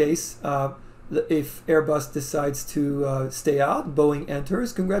 in this case, if Airbus decides to stay out, Boeing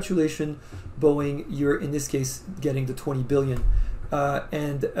enters. Congratulations, Boeing, you're in this case getting the 20 billion.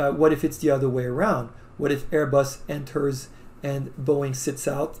 And what if it's the other way around? What if Airbus enters and Boeing sits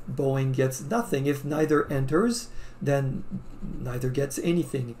out? Boeing gets nothing. If neither enters, then neither gets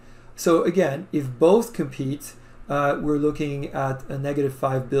anything. So again, if both compete, we're looking at a negative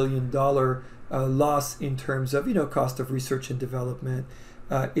 $5 billion loss in terms of cost of research and development,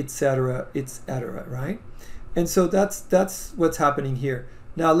 etc., right? And so that's what's happening here.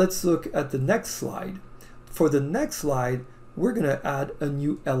 Now let's look at the next slide. For the next slide, we're going to add a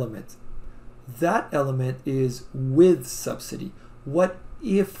new element. That element is with subsidy. What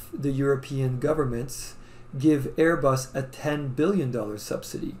if the European governments give Airbus a $10 billion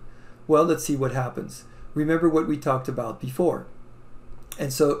subsidy? Well, let's see what happens. Remember what we talked about before.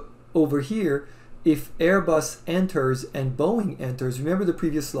 And so over here, if Airbus enters and Boeing enters, remember the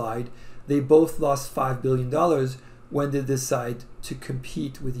previous slide, they both lost $5 billion when they decide to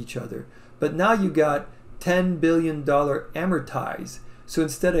compete with each other. But now you got $10 billion amortized. So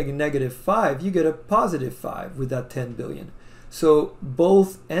instead of a negative 5, you get a positive 5 with that 10 billion. So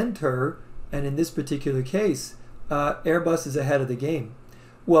both enter, and in this particular case, Airbus is ahead of the game.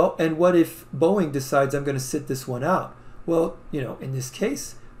 Well, and what if Boeing decides I'm going to sit this one out? Well, in this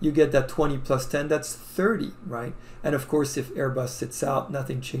case, you get that 20 plus 10, that's 30, right? And of course, if Airbus sits out,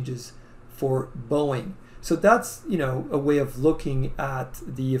 nothing changes for Boeing. So that's, a way of looking at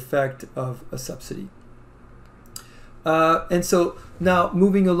the effect of a subsidy. And so now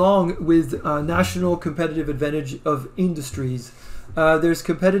moving along with national competitive advantage of industries, there's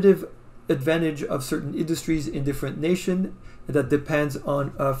competitive advantage of certain industries in different nations that depends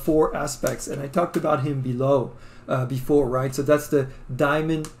on 4 aspects. And I talked about him before, right? So that's the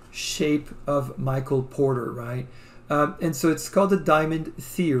diamond shape of Michael Porter, right? And so it's called the diamond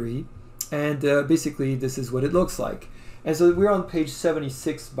theory. And basically this is what it looks like. And so we're on page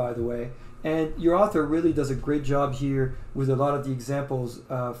 76, by the way. And your author really does a great job here with a lot of the examples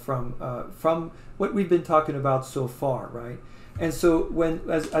from what we've been talking about so far, right? And so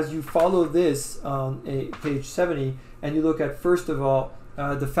as you follow this on page 70, and you look at, first of all,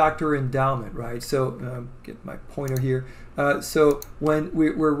 the factor endowment, right? So get my pointer here. So when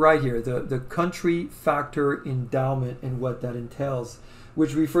we're right here, the country factor endowment and what that entails,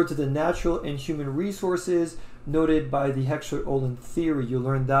 which refer to the natural and human resources noted by the Heckscher-Ohlin theory. You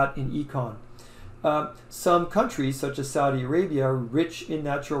learned that in econ. Some countries, such as Saudi Arabia, are rich in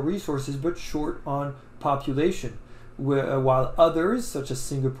natural resources but short on population, while others, such as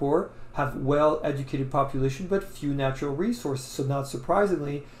Singapore, have well-educated population but few natural resources. So not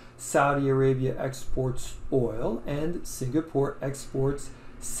surprisingly, Saudi Arabia exports oil and Singapore exports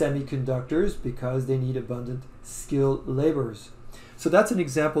semiconductors because they need abundant skilled laborers. So that's an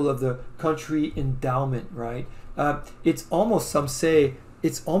example of the country endowment, right? It's almost, some say,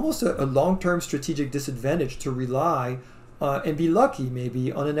 it's almost a long-term strategic disadvantage to rely and be lucky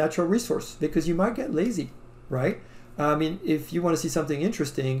maybe on a natural resource because you might get lazy, right? I mean, if you want to see something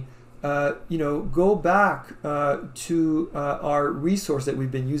interesting, go back to our resource that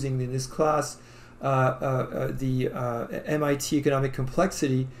we've been using in this class, the MIT Economic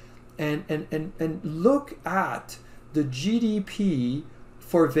Complexity, and look at the GDP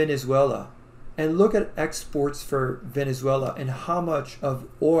for Venezuela, and look at exports for Venezuela and how much of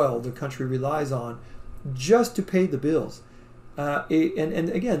oil the country relies on just to pay the bills. And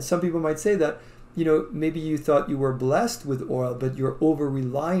again, some people might say that, maybe you thought you were blessed with oil, but your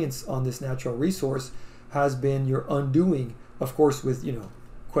over-reliance on this natural resource has been your undoing, of course, with,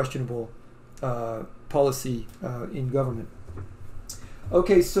 questionable policy in government.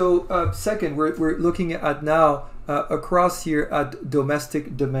 Okay, so second, we're looking at now across here at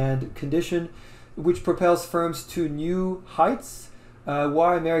domestic demand condition, which propels firms to new heights.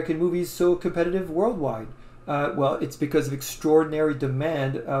 Why American movies so competitive worldwide? Well, it's because of extraordinary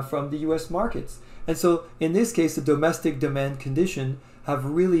demand from the U.S. markets. And so in this case, the domestic demand condition have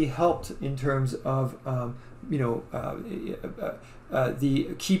really helped in terms of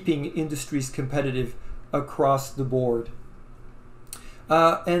the keeping industries competitive across the board.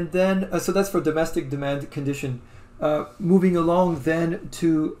 And then, so that's for domestic demand condition. Moving along then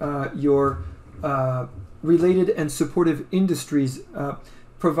to your related and supportive industries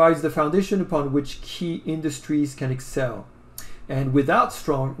provides the foundation upon which key industries can excel. And without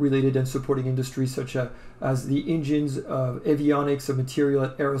strong related and supporting industries such as the engines of avionics, of material,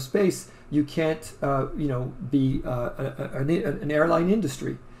 and aerospace, you can't be an airline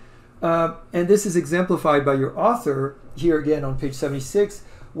industry. And this is exemplified by your author here again on page 76,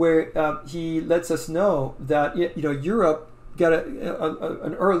 where he lets us know that Europe got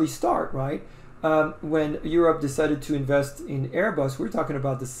an early start, right? When Europe decided to invest in Airbus, we're talking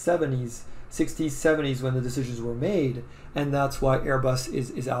about the 70s, 60s, 70s when the decisions were made, and that's why Airbus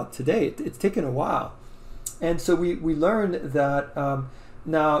is out today. It's taken a while. And so we learned that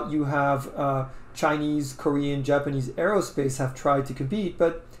now you have Chinese, Korean, Japanese aerospace have tried to compete,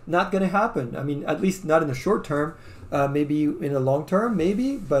 but not going to happen. I mean, at least not in the short term, maybe in the long term,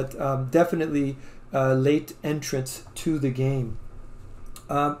 maybe, but definitely late entrants to the game.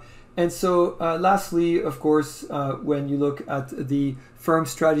 And so lastly, of course, when you look at the firm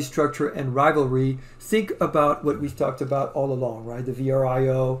strategy structure and rivalry, think about what we've talked about all along, right? The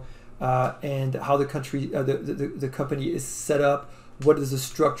VRIO and how the company is set up. What is the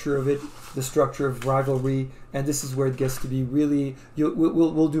structure of it, the structure of rivalry, and this is where it gets to be really,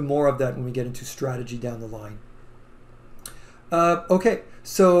 we'll do more of that when we get into strategy down the line. Okay,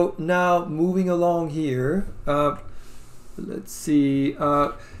 so now moving along here, let's see,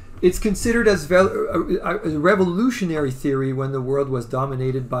 it's considered as a revolutionary theory when the world was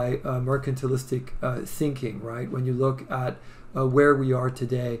dominated by mercantilistic thinking, right? When you look at where we are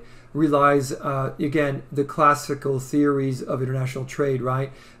today, relies, again, the classical theories of international trade,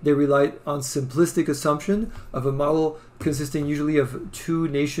 right? They rely on simplistic assumption of a model consisting usually of two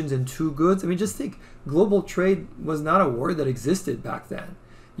nations and two goods. I mean, just think, global trade was not a word that existed back then.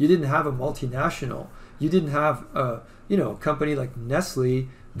 You didn't have a multinational. You didn't have a company like Nestle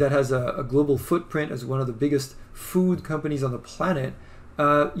that has a global footprint as one of the biggest food companies on the planet,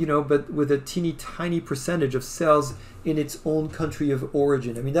 but with a teeny tiny percentage of sales in its own country of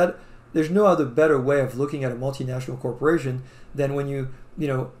origin. I mean, there's no other better way of looking at a multinational corporation than when you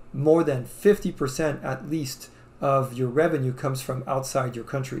more than 50% at least of your revenue comes from outside your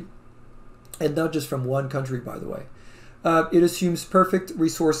country, and not just from one country, by the way. It assumes perfect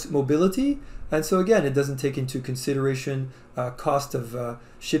resource mobility, and so again, it doesn't take into consideration cost of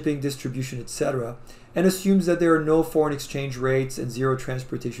shipping, distribution, etc., and assumes that there are no foreign exchange rates and zero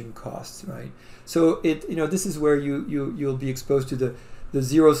transportation costs, right? So this is where you'll be exposed to the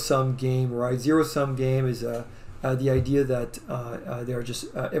zero-sum game, right? Zero-sum game is the idea that there are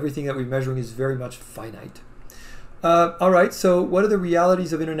just everything that we're measuring is very much finite. All right, so what are the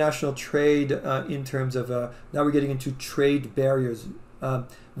realities of international trade in terms of, now we're getting into trade barriers.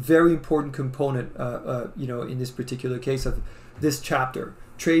 Very important component, in this particular case of this chapter,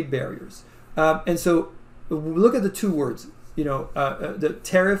 trade barriers. And so look at the two words, the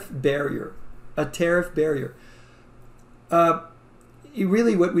tariff barrier, a tariff barrier.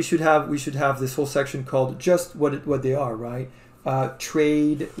 Really what we should have this whole section called just what they are, right?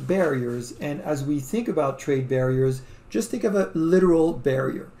 Trade barriers. And as we think about trade barriers, just think of a literal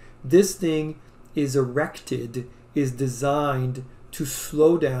barrier. This thing is erected, is designed to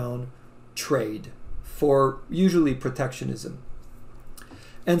slow down trade for usually protectionism.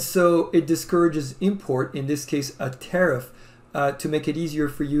 And so it discourages import, in this case a tariff, to make it easier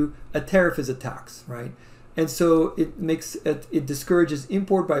for you. A tariff is a tax, right? And so it discourages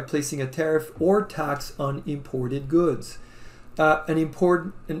import by placing a tariff or tax on imported goods. An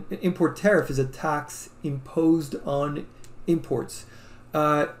import tariff is a tax imposed on imports.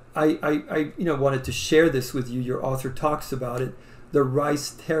 I wanted to share this with you. Your author talks about it, the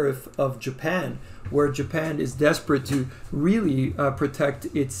rice tariff of Japan, where Japan is desperate to really protect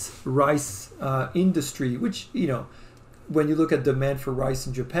its rice industry, which, when you look at demand for rice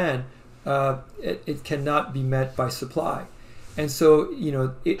in Japan, it cannot be met by supply. And so,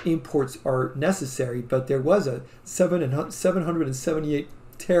 imports are necessary, but there was a 778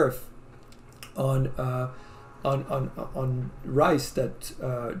 tariff on rice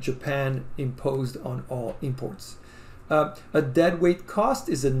that Japan imposed on all imports. A deadweight cost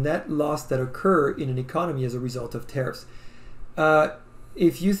is a net loss that occur in an economy as a result of tariffs.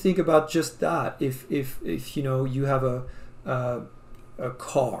 If you think about just that, if you have a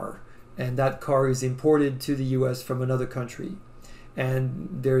car, and that car is imported to the U.S. from another country,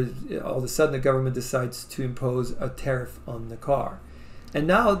 and all of a sudden the government decides to impose a tariff on the car, and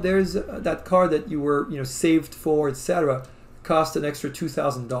now there's that car that you were saved for, etc., cost an extra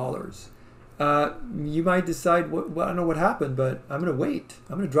 $2,000. You might decide, well, I don't know what happened, but I'm going to wait.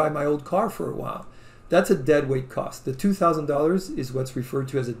 I'm going to drive my old car for a while. That's a deadweight cost. The $2,000 is what's referred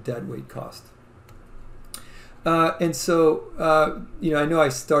to as a deadweight cost. And so, I know I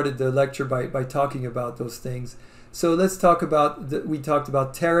started the lecture by talking about those things. So let's talk about, we talked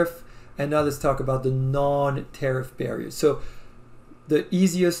about tariff, and now let's talk about the non-tariff barriers. So the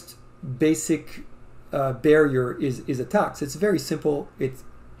easiest basic barrier is a tax. It's very simple.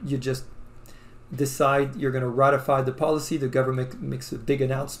 You just decide you're going to ratify the policy. The government makes a big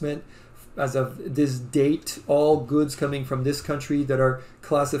announcement. As of this date, all goods coming from this country that are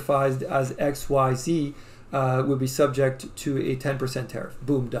classified as XYZ will be subject to a 10% tariff.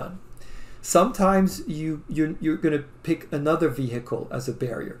 Boom, done. Sometimes you're going to pick another vehicle as a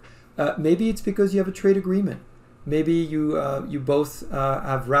barrier. Maybe it's because you have a trade agreement. Maybe you both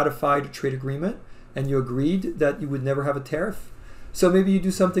have ratified a trade agreement and you agreed that you would never have a tariff. So maybe you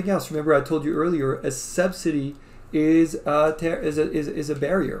do something else. Remember, I told you earlier, a subsidy is a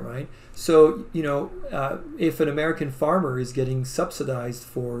barrier, right? So if an American farmer is getting subsidized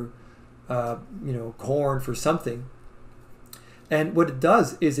for corn for something, and what it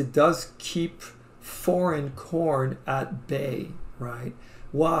does is it does keep foreign corn at bay, right?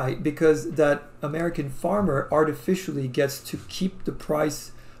 Why? Because that American farmer artificially gets to keep the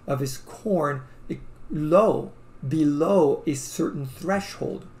price of his corn low, below a certain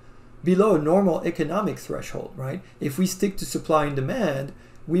threshold, below a normal economic threshold, right? If we stick to supply and demand,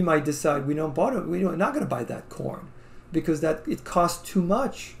 we might decide we're not going to buy that corn because it costs too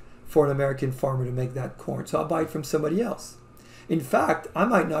much for an American farmer to make that corn. So I'll buy it from somebody else. In fact, I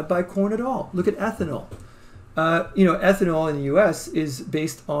might not buy corn at all. Look at ethanol. Ethanol in the U.S. is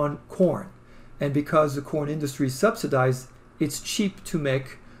based on corn. And because the corn industry is subsidized, it's cheap to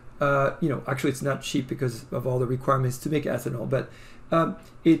make, actually it's not cheap because of all the requirements to make ethanol, but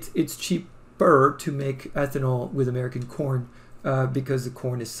it's cheaper to make ethanol with American corn because the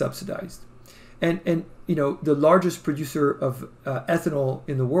corn is subsidized. And the largest producer of ethanol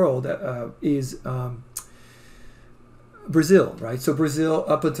in the world is Brazil, right? So Brazil,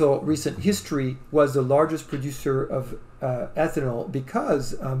 up until recent history, was the largest producer of ethanol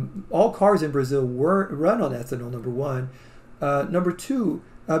because all cars in Brazil run on ethanol, number one. Number two,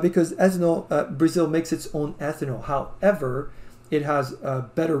 because ethanol, Brazil makes its own ethanol. However, it has a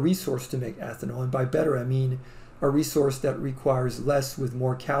better resource to make ethanol. And by better, I mean a resource that requires less with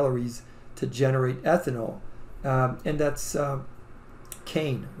more calories to generate ethanol. And that's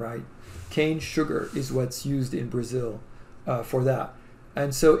cane, right? Cane sugar is what's used in Brazil for that.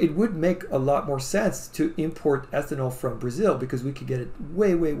 And so it would make a lot more sense to import ethanol from Brazil because we could get it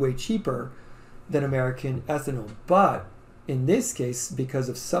way, way, way cheaper than American ethanol. But in this case, because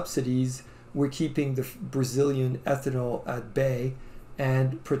of subsidies, we're keeping the Brazilian ethanol at bay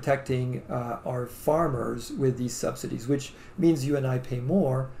and protecting our farmers with these subsidies, which means you and I pay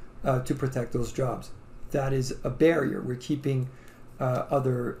more to protect those jobs. That is a barrier. We're keeping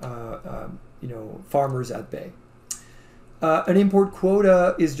other farmers at bay. An import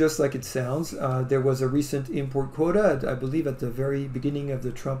quota is just like it sounds. There was a recent import quota, I believe at the very beginning of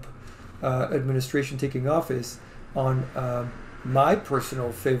the Trump administration taking office, on my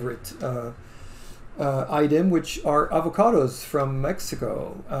personal favorite item, which are avocados from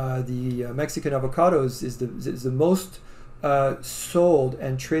Mexico. The Mexican avocados is the most sold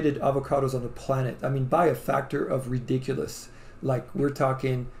and traded avocados on the planet. I mean, by a factor of ridiculous. Like, we're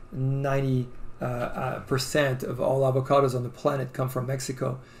talking 90% of all avocados on the planet come from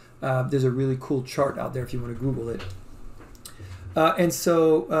Mexico. There's a really cool chart out there if you want to Google it. And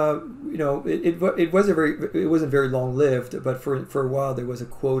so, it wasn't very long lived, but for a while there was a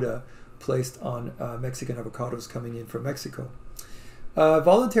quota placed on Mexican avocados coming in from Mexico.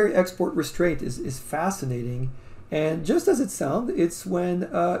 Voluntary export restraint is fascinating, and just as it sounds, it's when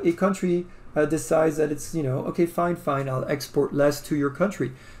a country decides that it's, okay, fine, I'll export less to your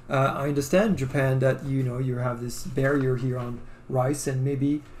country. I understand, Japan, that you have this barrier here on rice, and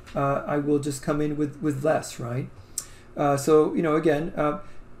maybe I will just come in with less, right? So again,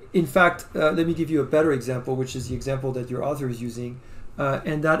 in fact, let me give you a better example, which is the example that your author is using,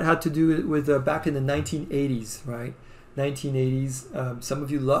 and that had to do with back in the 1980s, right? 1980s. Some of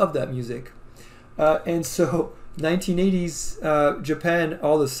you love that music, and so 1980s, Japan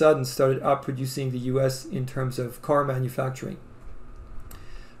all of a sudden started outproducing the U.S. in terms of car manufacturing.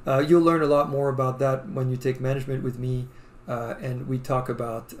 You'll learn a lot more about that when you take management with me, and we talk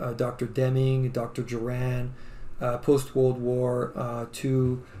about Dr. Deming, Dr. Duran, post-World War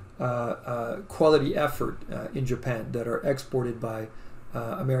to quality effort in Japan that are exported by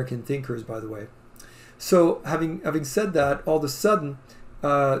American thinkers, by the way. So having said that, all of a sudden,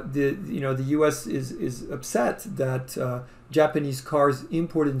 the U.S. is upset that Japanese cars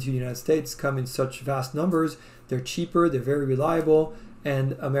imported into the United States come in such vast numbers. They're cheaper, they're very reliable,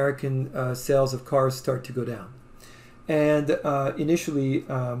 and American sales of cars start to go down. And initially,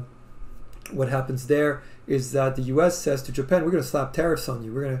 what happens there is that the U.S. says to Japan, "We're going to slap tariffs on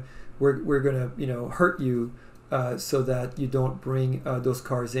you. We're going to hurt you so that you don't bring those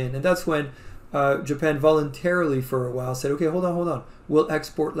cars in." And that's when Japan voluntarily for a while said, "Okay, hold on. We'll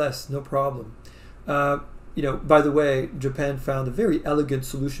export less, no problem." By the way, Japan found a very elegant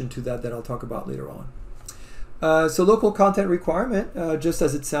solution to that I'll talk about later on. So local content requirement, just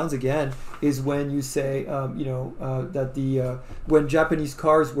as it sounds again, is when you say, that when Japanese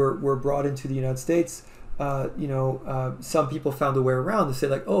cars were brought into the United States, some people found a way around to say,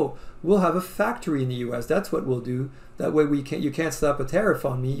 like, "Oh, we'll have a factory in the U.S. That's what we'll do. That way you can't slap a tariff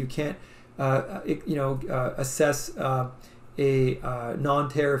on me. You can't, assess a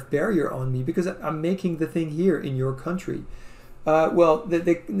non-tariff barrier on me because I'm making the thing here in your country." Well,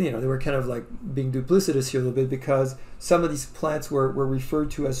 they were kind of like being duplicitous here a little bit, because some of these plants were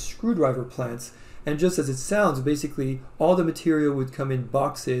referred to as screwdriver plants, and just as it sounds, basically all the material would come in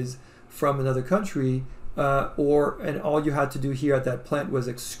boxes from another country, and all you had to do here at that plant was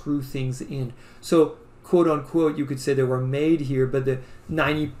like screw things in. So, quote unquote, you could say they were made here, but the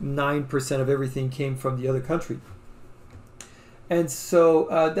 99% of everything came from the other country. And so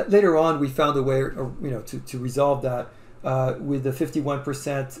later on, we found a way, to resolve that. With the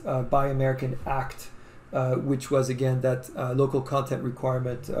 51% Buy American Act, which was again that local content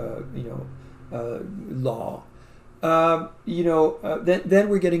requirement, law. Then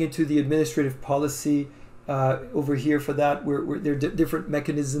we're getting into the administrative policy over here. For that, there are different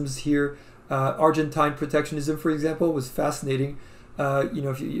mechanisms here. Argentine protectionism, for example, was fascinating.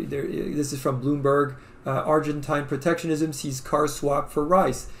 This is from Bloomberg. Argentine protectionism sees cars swapped for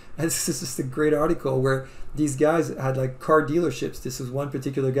rice. And this is just a great article where these guys had like car dealerships. This was one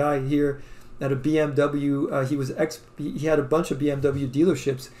particular guy here at a BMW. He had a bunch of BMW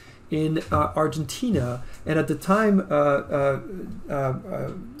dealerships in Argentina. And at the time,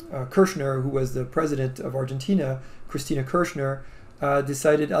 Kirchner, who was the president of Argentina, Cristina Kirchner,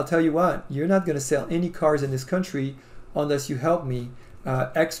 decided, "I'll tell you what, you're not going to sell any cars in this country unless you help me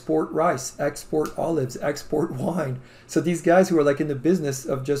export rice, export olives, export wine." So these guys who were like in the business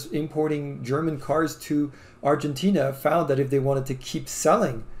of just importing German cars to Argentina found that if they wanted to keep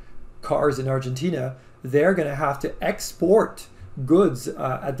selling cars in Argentina, they're going to have to export goods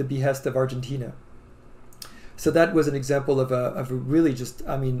at the behest of Argentina. So that was an example of a really just,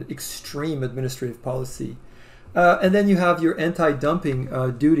 extreme administrative policy. And then you have your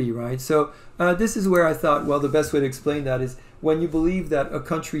anti-dumping duty, right? So this is where I thought, well, the best way to explain that is when you believe that a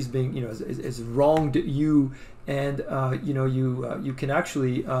country's being, is wronged you, and you can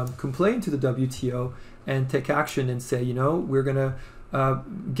actually complain to the WTO and take action and say, we're gonna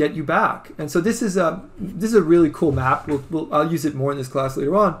get you back. And so this is a really cool map. I'll use it more in this class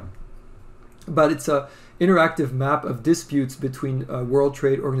later on. but it's a interactive map of disputes between World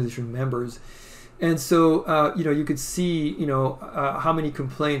Trade Organization members. And so, you could see, how many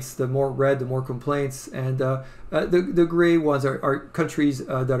complaints. The more red, the more complaints, and the gray ones are countries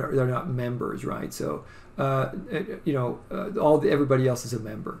that are not members, right? So, everybody else is a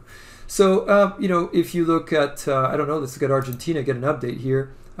member. So, if you look at, I don't know, let's look at Argentina. Get an update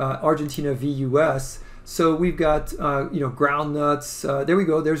here. Argentina v. U.S. So we've got, ground nuts. There we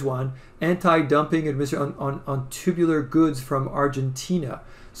go. There's one. Anti-dumping administration on tubular goods from Argentina.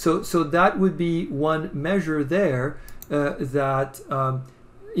 So that would be one measure there that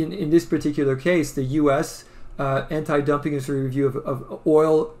in this particular case, the U.S. Anti-dumping is a review of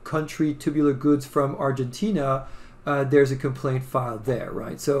oil country tubular goods from Argentina. There's a complaint filed there,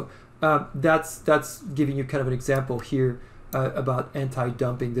 right? So that's giving you kind of an example here about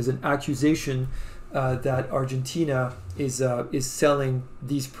anti-dumping. There's an accusation that Argentina is selling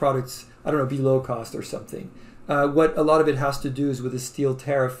these products, I don't know, below cost or something. What a lot of it has to do is with the steel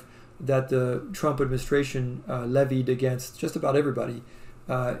tariff that the Trump administration levied against just about everybody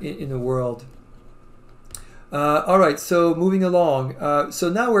in the world. All right, so moving along. So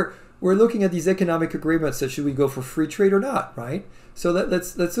now we're looking at these economic agreements. That should we go for free trade or not, right? So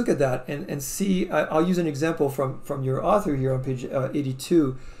let's look at that and see. I'll use an example from your author here on page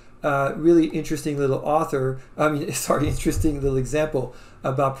 82. Really interesting little interesting little example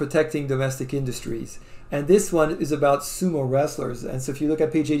about protecting domestic industries. And this one is about sumo wrestlers. And so if you look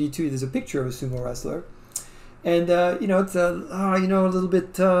at page 82, there's a picture of a sumo wrestler. And, it's a little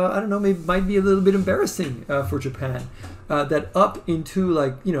bit, I don't know, maybe might be a little bit embarrassing for Japan. That up into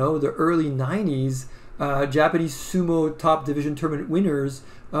the early 90s, Japanese sumo top division tournament winners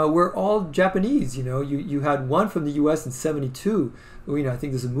were all Japanese. You had one from the U.S. in '72. I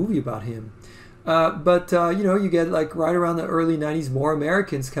think there's a movie about him. But you get right around the early 90s more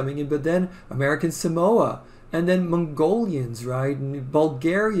Americans coming in, but then American Samoa, and then Mongolians, right? And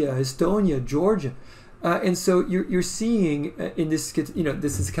Bulgaria, Estonia, Georgia. And so you're seeing in this,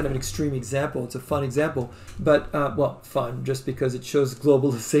 this is kind of an extreme example. It's a fun example, but, fun just because it shows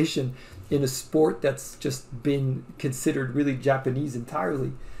globalization in a sport that's just been considered really Japanese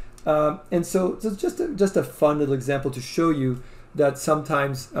entirely. And so it's just a fun little example to show you that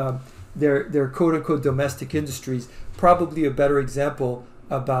sometimes they're quote-unquote domestic industries. Probably a better example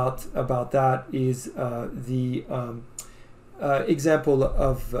about that is the example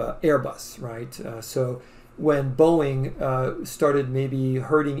of Airbus, right? So when Boeing started maybe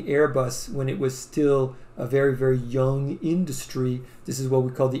hurting Airbus when it was still a very, very young industry, this is what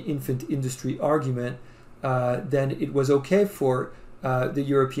we call the infant industry argument, then it was okay for the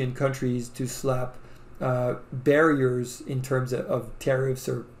European countries to slap barriers in terms of tariffs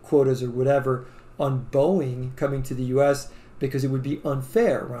or quotas or whatever on Boeing coming to the US, because it would be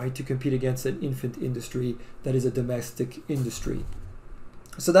unfair, right, to compete against an infant industry that is a domestic industry.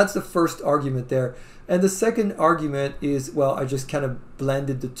 So that's the first argument there. And the second argument is, well, I just kind of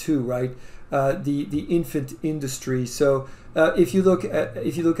blended the two, right? The infant industry. So if you look at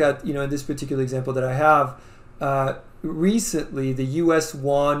in this particular example that I have, recently the U.S.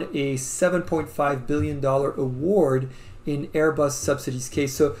 won a $7.5 billion award in Airbus subsidies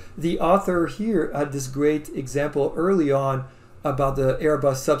case. So the author here had this great example early on about the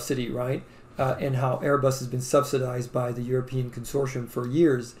Airbus subsidy, right? And how Airbus has been subsidized by the European consortium for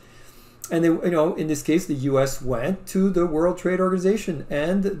years. And then, in this case, the U.S. went to the World Trade Organization,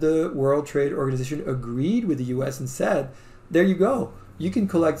 and the World Trade Organization agreed with the U.S. and said, there you go. You can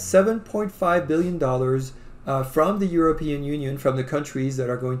collect $7.5 billion from the European Union, from the countries that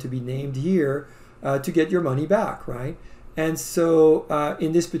are going to be named here, to get your money back, right? And so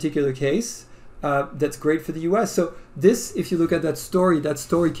in this particular case, that's great for the U.S. So this, if you look at that story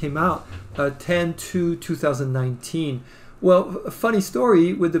came out 10/2/2019. Well, a funny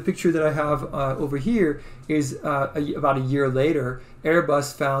story with the picture that I have over here is about a year later,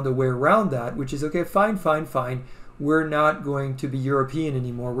 Airbus found a way around that, which is, okay, fine. We're not going to be European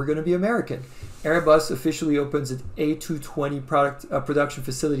anymore. We're going to be American. Airbus officially opens an A220 production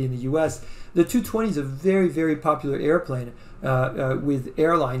facility in the U.S. The 220 is a very, very popular airplane with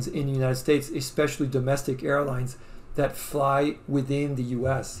airlines in the United States, especially domestic airlines that fly within the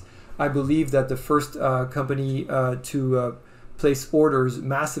U.S. I believe that the first company to place orders,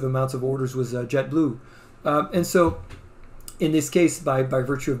 massive amounts of orders, was JetBlue. And so in this case, by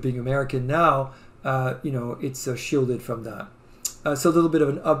virtue of being American now, it's shielded from that. So a little bit of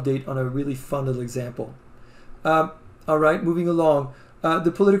an update on a really fun little example. All right, moving along.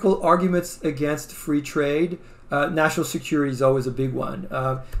 The political arguments against free trade. National security is always a big one.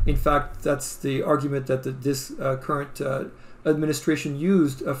 In fact, that's the argument that this current administration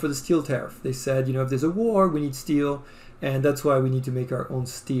used for the steel tariff. They said, if there's a war, we need steel, and that's why we need to make our own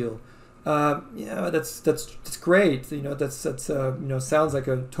steel. That's great. That's sounds like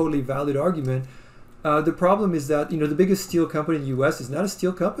a totally valid argument. The problem is that the biggest steel company in the U.S. is not a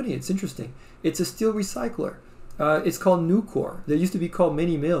steel company. It's interesting. It's a steel recycler. It's called Nucor. They used to be called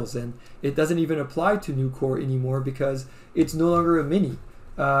mini mills, and it doesn't even apply to Nucor anymore because it's no longer a mini.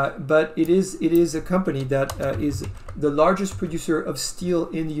 But it is a company that is the largest producer of steel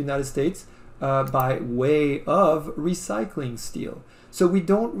in the United States by way of recycling steel. So we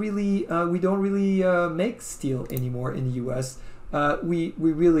don't really make steel anymore in the U.S. We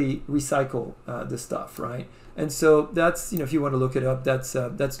really recycle the stuff, right? And so that's if you want to look it up, that's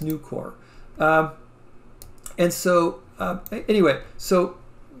Nucor. And so anyway, so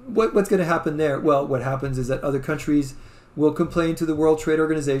what's going to happen there? Well, what happens is that other countries will complain to the World Trade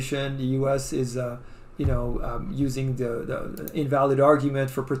Organization. The U.S. is using the invalid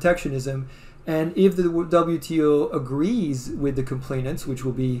argument for protectionism. And if the WTO agrees with the complainants, which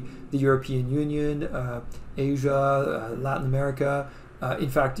will be the European Union, Asia, Latin America, in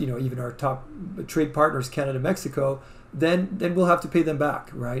fact, even our top trade partners, Canada, Mexico, then we'll have to pay them back,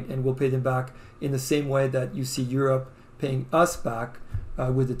 right? And we'll pay them back in the same way that you see Europe paying us back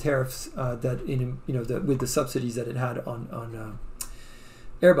with the tariffs with the subsidies that it had on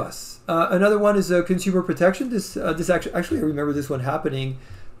Airbus. Another one is consumer protection. This actually I remember this one happening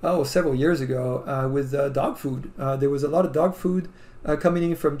several years ago with dog food. There was a lot of dog food coming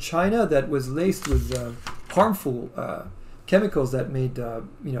in from China that was laced with harmful chemicals that made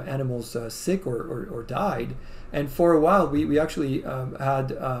animals sick or died. And for a while, we actually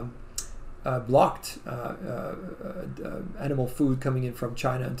had blocked animal food coming in from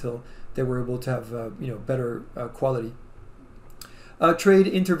China until they were able to have better quality. Trade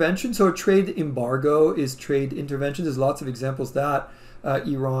intervention. So a trade embargo is trade intervention. There's lots of examples that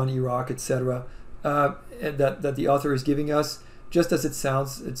Iran, Iraq, etc. That the author is giving us. Just as it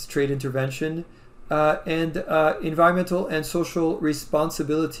sounds, it's trade intervention. And environmental and social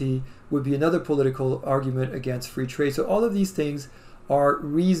responsibility would be another political argument against free trade. So all of these things are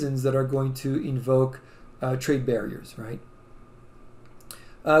reasons that are going to invoke trade barriers, right?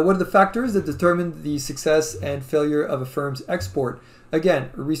 What are the factors that determine the success and failure of a firm's export? Again,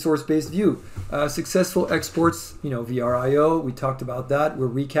 a resource-based view. Successful exports, VRIO, we talked about that. We're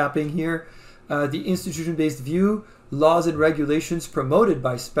recapping here. The institution-based view, laws and regulations promoted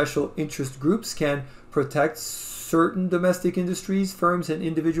by special interest groups can protect certain domestic industries, firms, and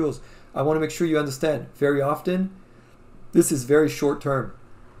individuals. I want to make sure you understand, very often, this is very short-term.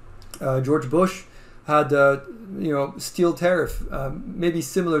 George Bush had, steel tariff, maybe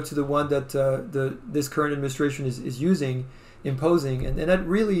similar to the one that this current administration is imposing, and that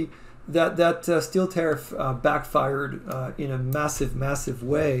really, that steel tariff backfired in a massive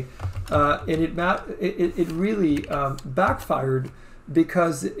way, and it really backfired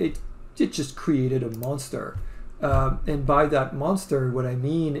because it just created a monster, and by that monster, what I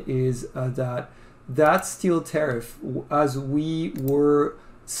mean is that steel tariff, as we were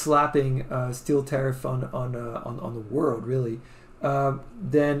slapping steel tariff on the world, really,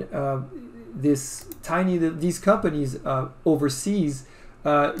 then these companies overseas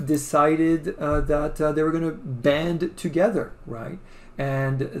decided that they were going to band together, right?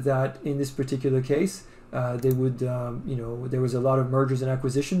 And that in this particular case, they would, there was a lot of mergers and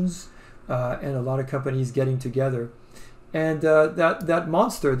acquisitions and a lot of companies getting together. And that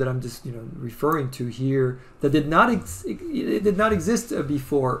monster that I'm just referring to here, that did not exist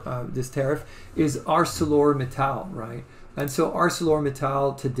before this tariff, is ArcelorMittal, right? And so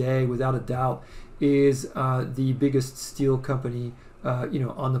ArcelorMittal today, without a doubt, is the biggest steel company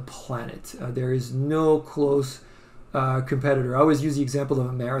on the planet. There is no close competitor. I always use the example of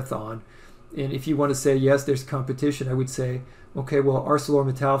a marathon, and if you want to say yes, there's competition, I would say, okay, well,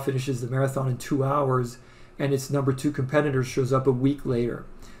 ArcelorMittal finishes the marathon in 2 hours, and its number 2 competitor shows up a week later.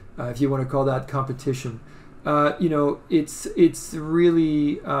 If you want to call that competition, it's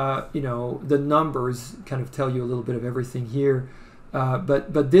really the numbers kind of tell you a little bit of everything here.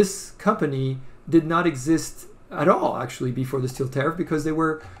 But this company did not exist at all actually before the steel tariff, because there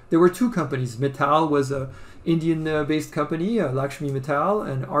were 2 companies. Mittal was a Indian-based company, Lakshmi Mittal,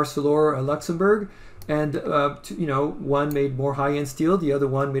 and Arcelor, Luxembourg. And one made more high-end steel, the other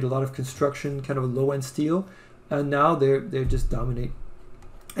one made a lot of construction, kind of a low-end steel, and now they just dominate.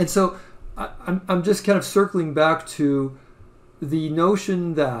 And so I'm just kind of circling back to the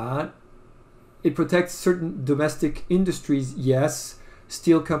notion that it protects certain domestic industries. Yes,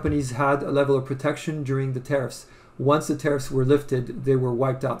 steel companies had a level of protection during the tariffs. once the tariffs were lifted, they were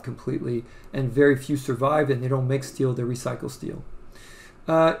wiped out completely, and very few survived, and they don't make steel, they recycle steel.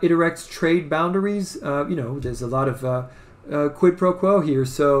 It erects trade boundaries. There's a lot of quid pro quo here.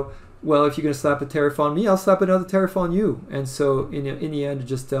 So, well, if you're going to slap a tariff on me, I'll slap another tariff on you. And so in the end,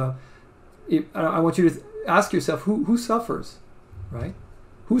 just I want you to ask yourself, who suffers, right?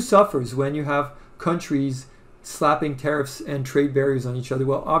 Who suffers when you have countries slapping tariffs and trade barriers on each other?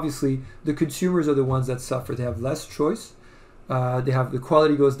 Well, obviously, the consumers are the ones that suffer. They have less choice. The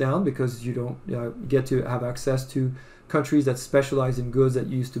quality goes down because you don't get to have access to countries that specialize in goods that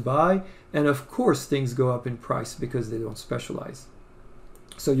you used to buy. And of course, things go up in price because they don't specialize.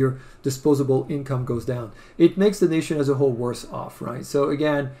 So your disposable income goes down. It makes the nation as a whole worse off, right? So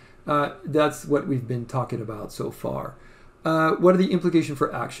again, that's what we've been talking about so far. What are the implications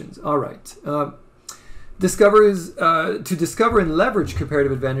for actions? All right. To discover and leverage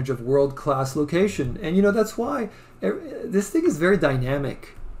comparative advantage of world-class location. And that's why this thing is very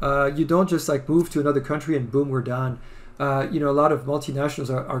dynamic. You don't just like move to another country and boom, we're done. A lot of multinationals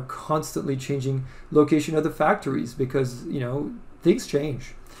are constantly changing location of the factories because, things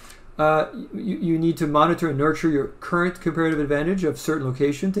change. You need to monitor and nurture your current comparative advantage of certain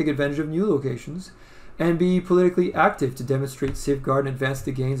location, take advantage of new locations, and be politically active to demonstrate, safeguard, and advance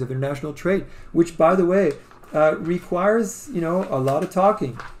the gains of international trade, which, by the way, requires, a lot of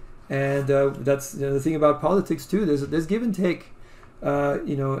talking. And that's the thing about politics, too. There's give and take,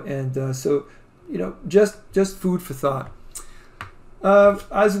 just food for thought.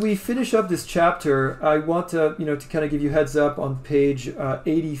 As we finish up this chapter, I want to kind of give you heads up on page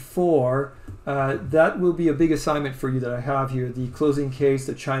 84. That will be a big assignment for you that I have here, the closing case,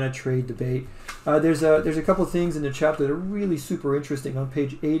 the China trade debate. There's a couple of things in the chapter that are really super interesting. On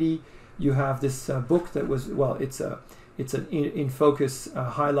page 80, you have this book that was, it's an in focus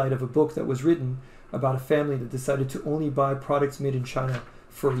highlight of a book that was written about a family that decided to only buy products made in China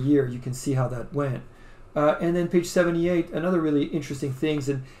for a year. You can see how that went. And then page 78, another really interesting things,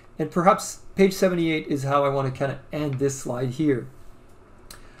 and perhaps page 78 is how I want to kind of end this slide here.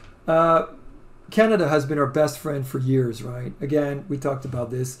 Canada has been our best friend for years, right? Again, we talked about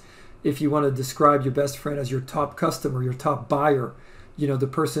this. If you want to describe your best friend as your top customer, your top buyer, the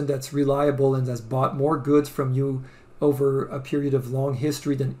person that's reliable and has bought more goods from you over a period of long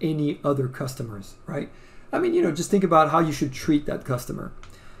history than any other customers, right? I mean, just think about how you should treat that customer.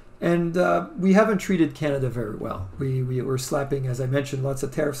 And we haven't treated Canada very well. We're slapping, as I mentioned, lots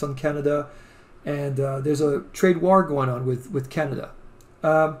of tariffs on Canada, and there's a trade war going on with Canada.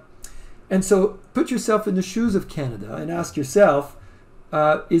 And so put yourself in the shoes of Canada and ask yourself,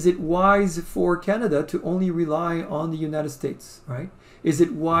 is it wise for Canada to only rely on the United States, right? Is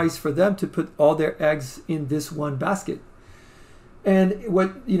it wise for them to put all their eggs in this one basket? And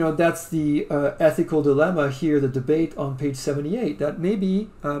that's the ethical dilemma here, the debate on page 78, that maybe,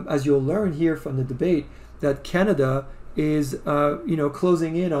 as you'll learn here from the debate, that Canada is,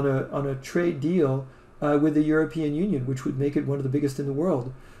 closing in on a trade deal with the European Union, which would make it one of the biggest in the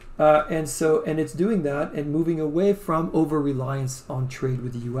world. And it's doing that and moving away from over-reliance on trade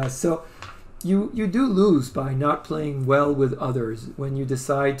with the U.S. So you do lose by not playing well with others when you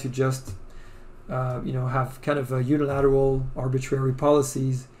decide to just have kind of unilateral, arbitrary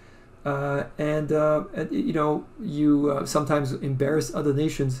policies, you sometimes embarrass other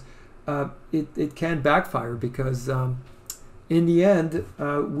nations. It can backfire because in the end,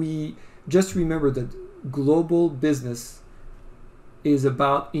 we just remember that global business is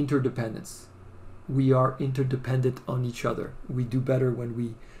about interdependence. We are interdependent on each other. We do better when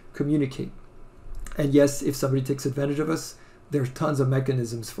we communicate. And yes, if somebody takes advantage of us, there are tons of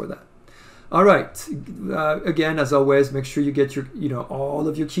mechanisms for that. All right. Again, as always, make sure you get your, all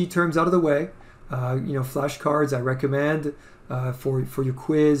of your key terms out of the way. Flashcards I recommend for your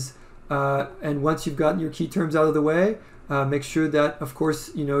quiz. And once you've gotten your key terms out of the way, make sure that, of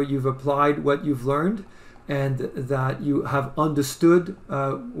course, you've applied what you've learned and that you have understood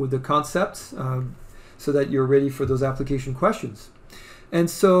with the concepts so that you're ready for those application questions. And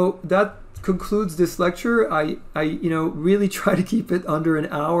so that concludes this lecture. I really try to keep it under an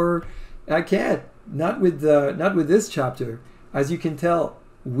hour. I can't, not with this chapter. As you can tell,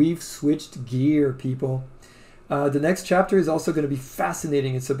 we've switched gear, people. The next chapter is also going to be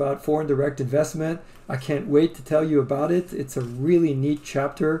fascinating. It's about foreign direct investment. I can't wait to tell you about it. It's a really neat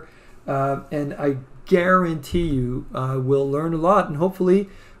chapter, and I guarantee you we'll learn a lot and hopefully,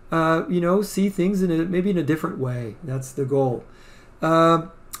 see things maybe in a different way. That's the goal. All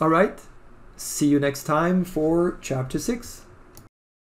right. See you next time for Chapter 6.